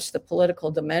acknowledge the political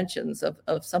dimensions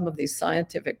of some of these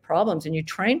scientific problems, and you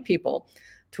train people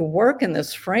to work in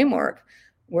this framework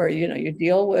where, you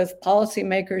deal with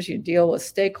policymakers, you deal with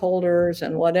stakeholders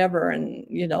and whatever, and,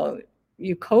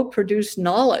 you co-produce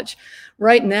knowledge.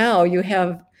 Right now you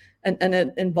have, and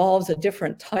it involves a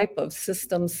different type of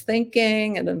systems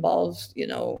thinking. It involves,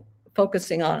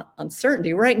 focusing on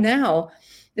uncertainty. Right now,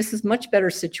 this is much better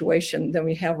situation than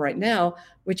we have right now,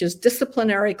 which is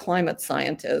disciplinary climate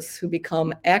scientists who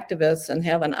become activists and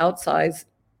have an outsized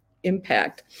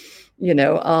impact,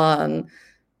 on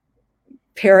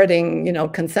parroting,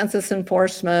 consensus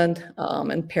enforcement,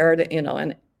 and parroting,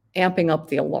 and amping up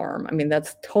the alarm. I mean,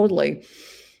 that's totally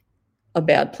a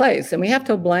bad place. And we have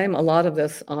to blame a lot of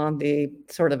this on the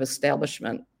sort of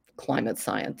establishment climate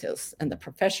scientists and the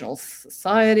professional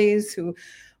societies who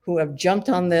have jumped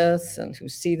on this and who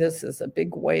see this as a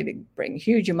big way to bring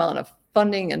huge amount of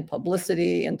funding and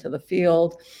publicity into the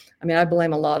field. I mean, I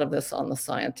blame a lot of this on the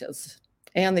scientists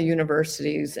and the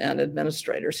universities and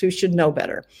administrators who should know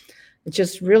better. It's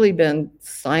just really been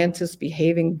scientists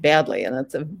behaving badly, and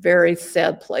it's a very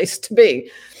sad place to be.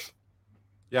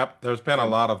 Yep, there's been a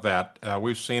lot of that.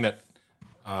 We've seen it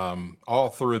all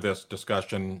through this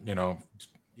discussion,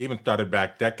 even started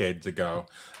back decades ago,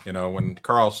 when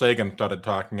Carl Sagan started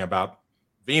talking about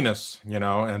Venus,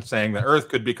 and saying the Earth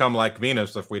could become like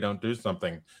Venus if we don't do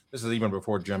something. This is even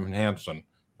before Jim Hansen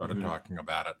started talking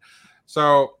about it.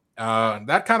 So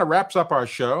that kind of wraps up our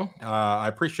show. I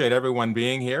appreciate everyone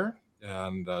being here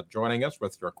and joining us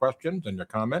with your questions and your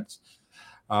comments.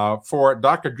 For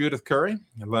Dr. Judith Curry,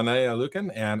 Linnea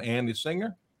Lucan, and Andy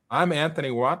Singer, I'm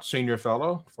Anthony Watts, Senior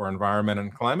Fellow for Environment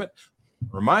and Climate,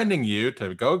 reminding you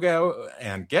to go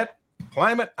and get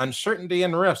Climate Uncertainty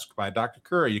and Risk by Dr.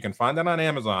 Curry. You can find that on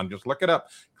Amazon. Just look it up,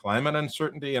 Climate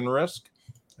Uncertainty and Risk,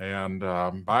 and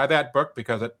buy that book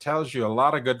because it tells you a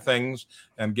lot of good things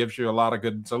and gives you a lot of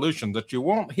good solutions that you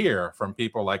won't hear from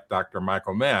people like Dr.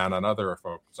 Michael Mann and other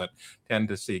folks that tend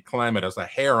to see climate as a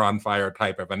hair on fire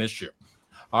type of an issue.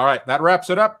 All right, that wraps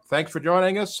it up. Thanks for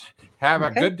joining us. Have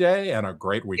a good day and a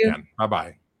great weekend.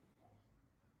 Bye-bye.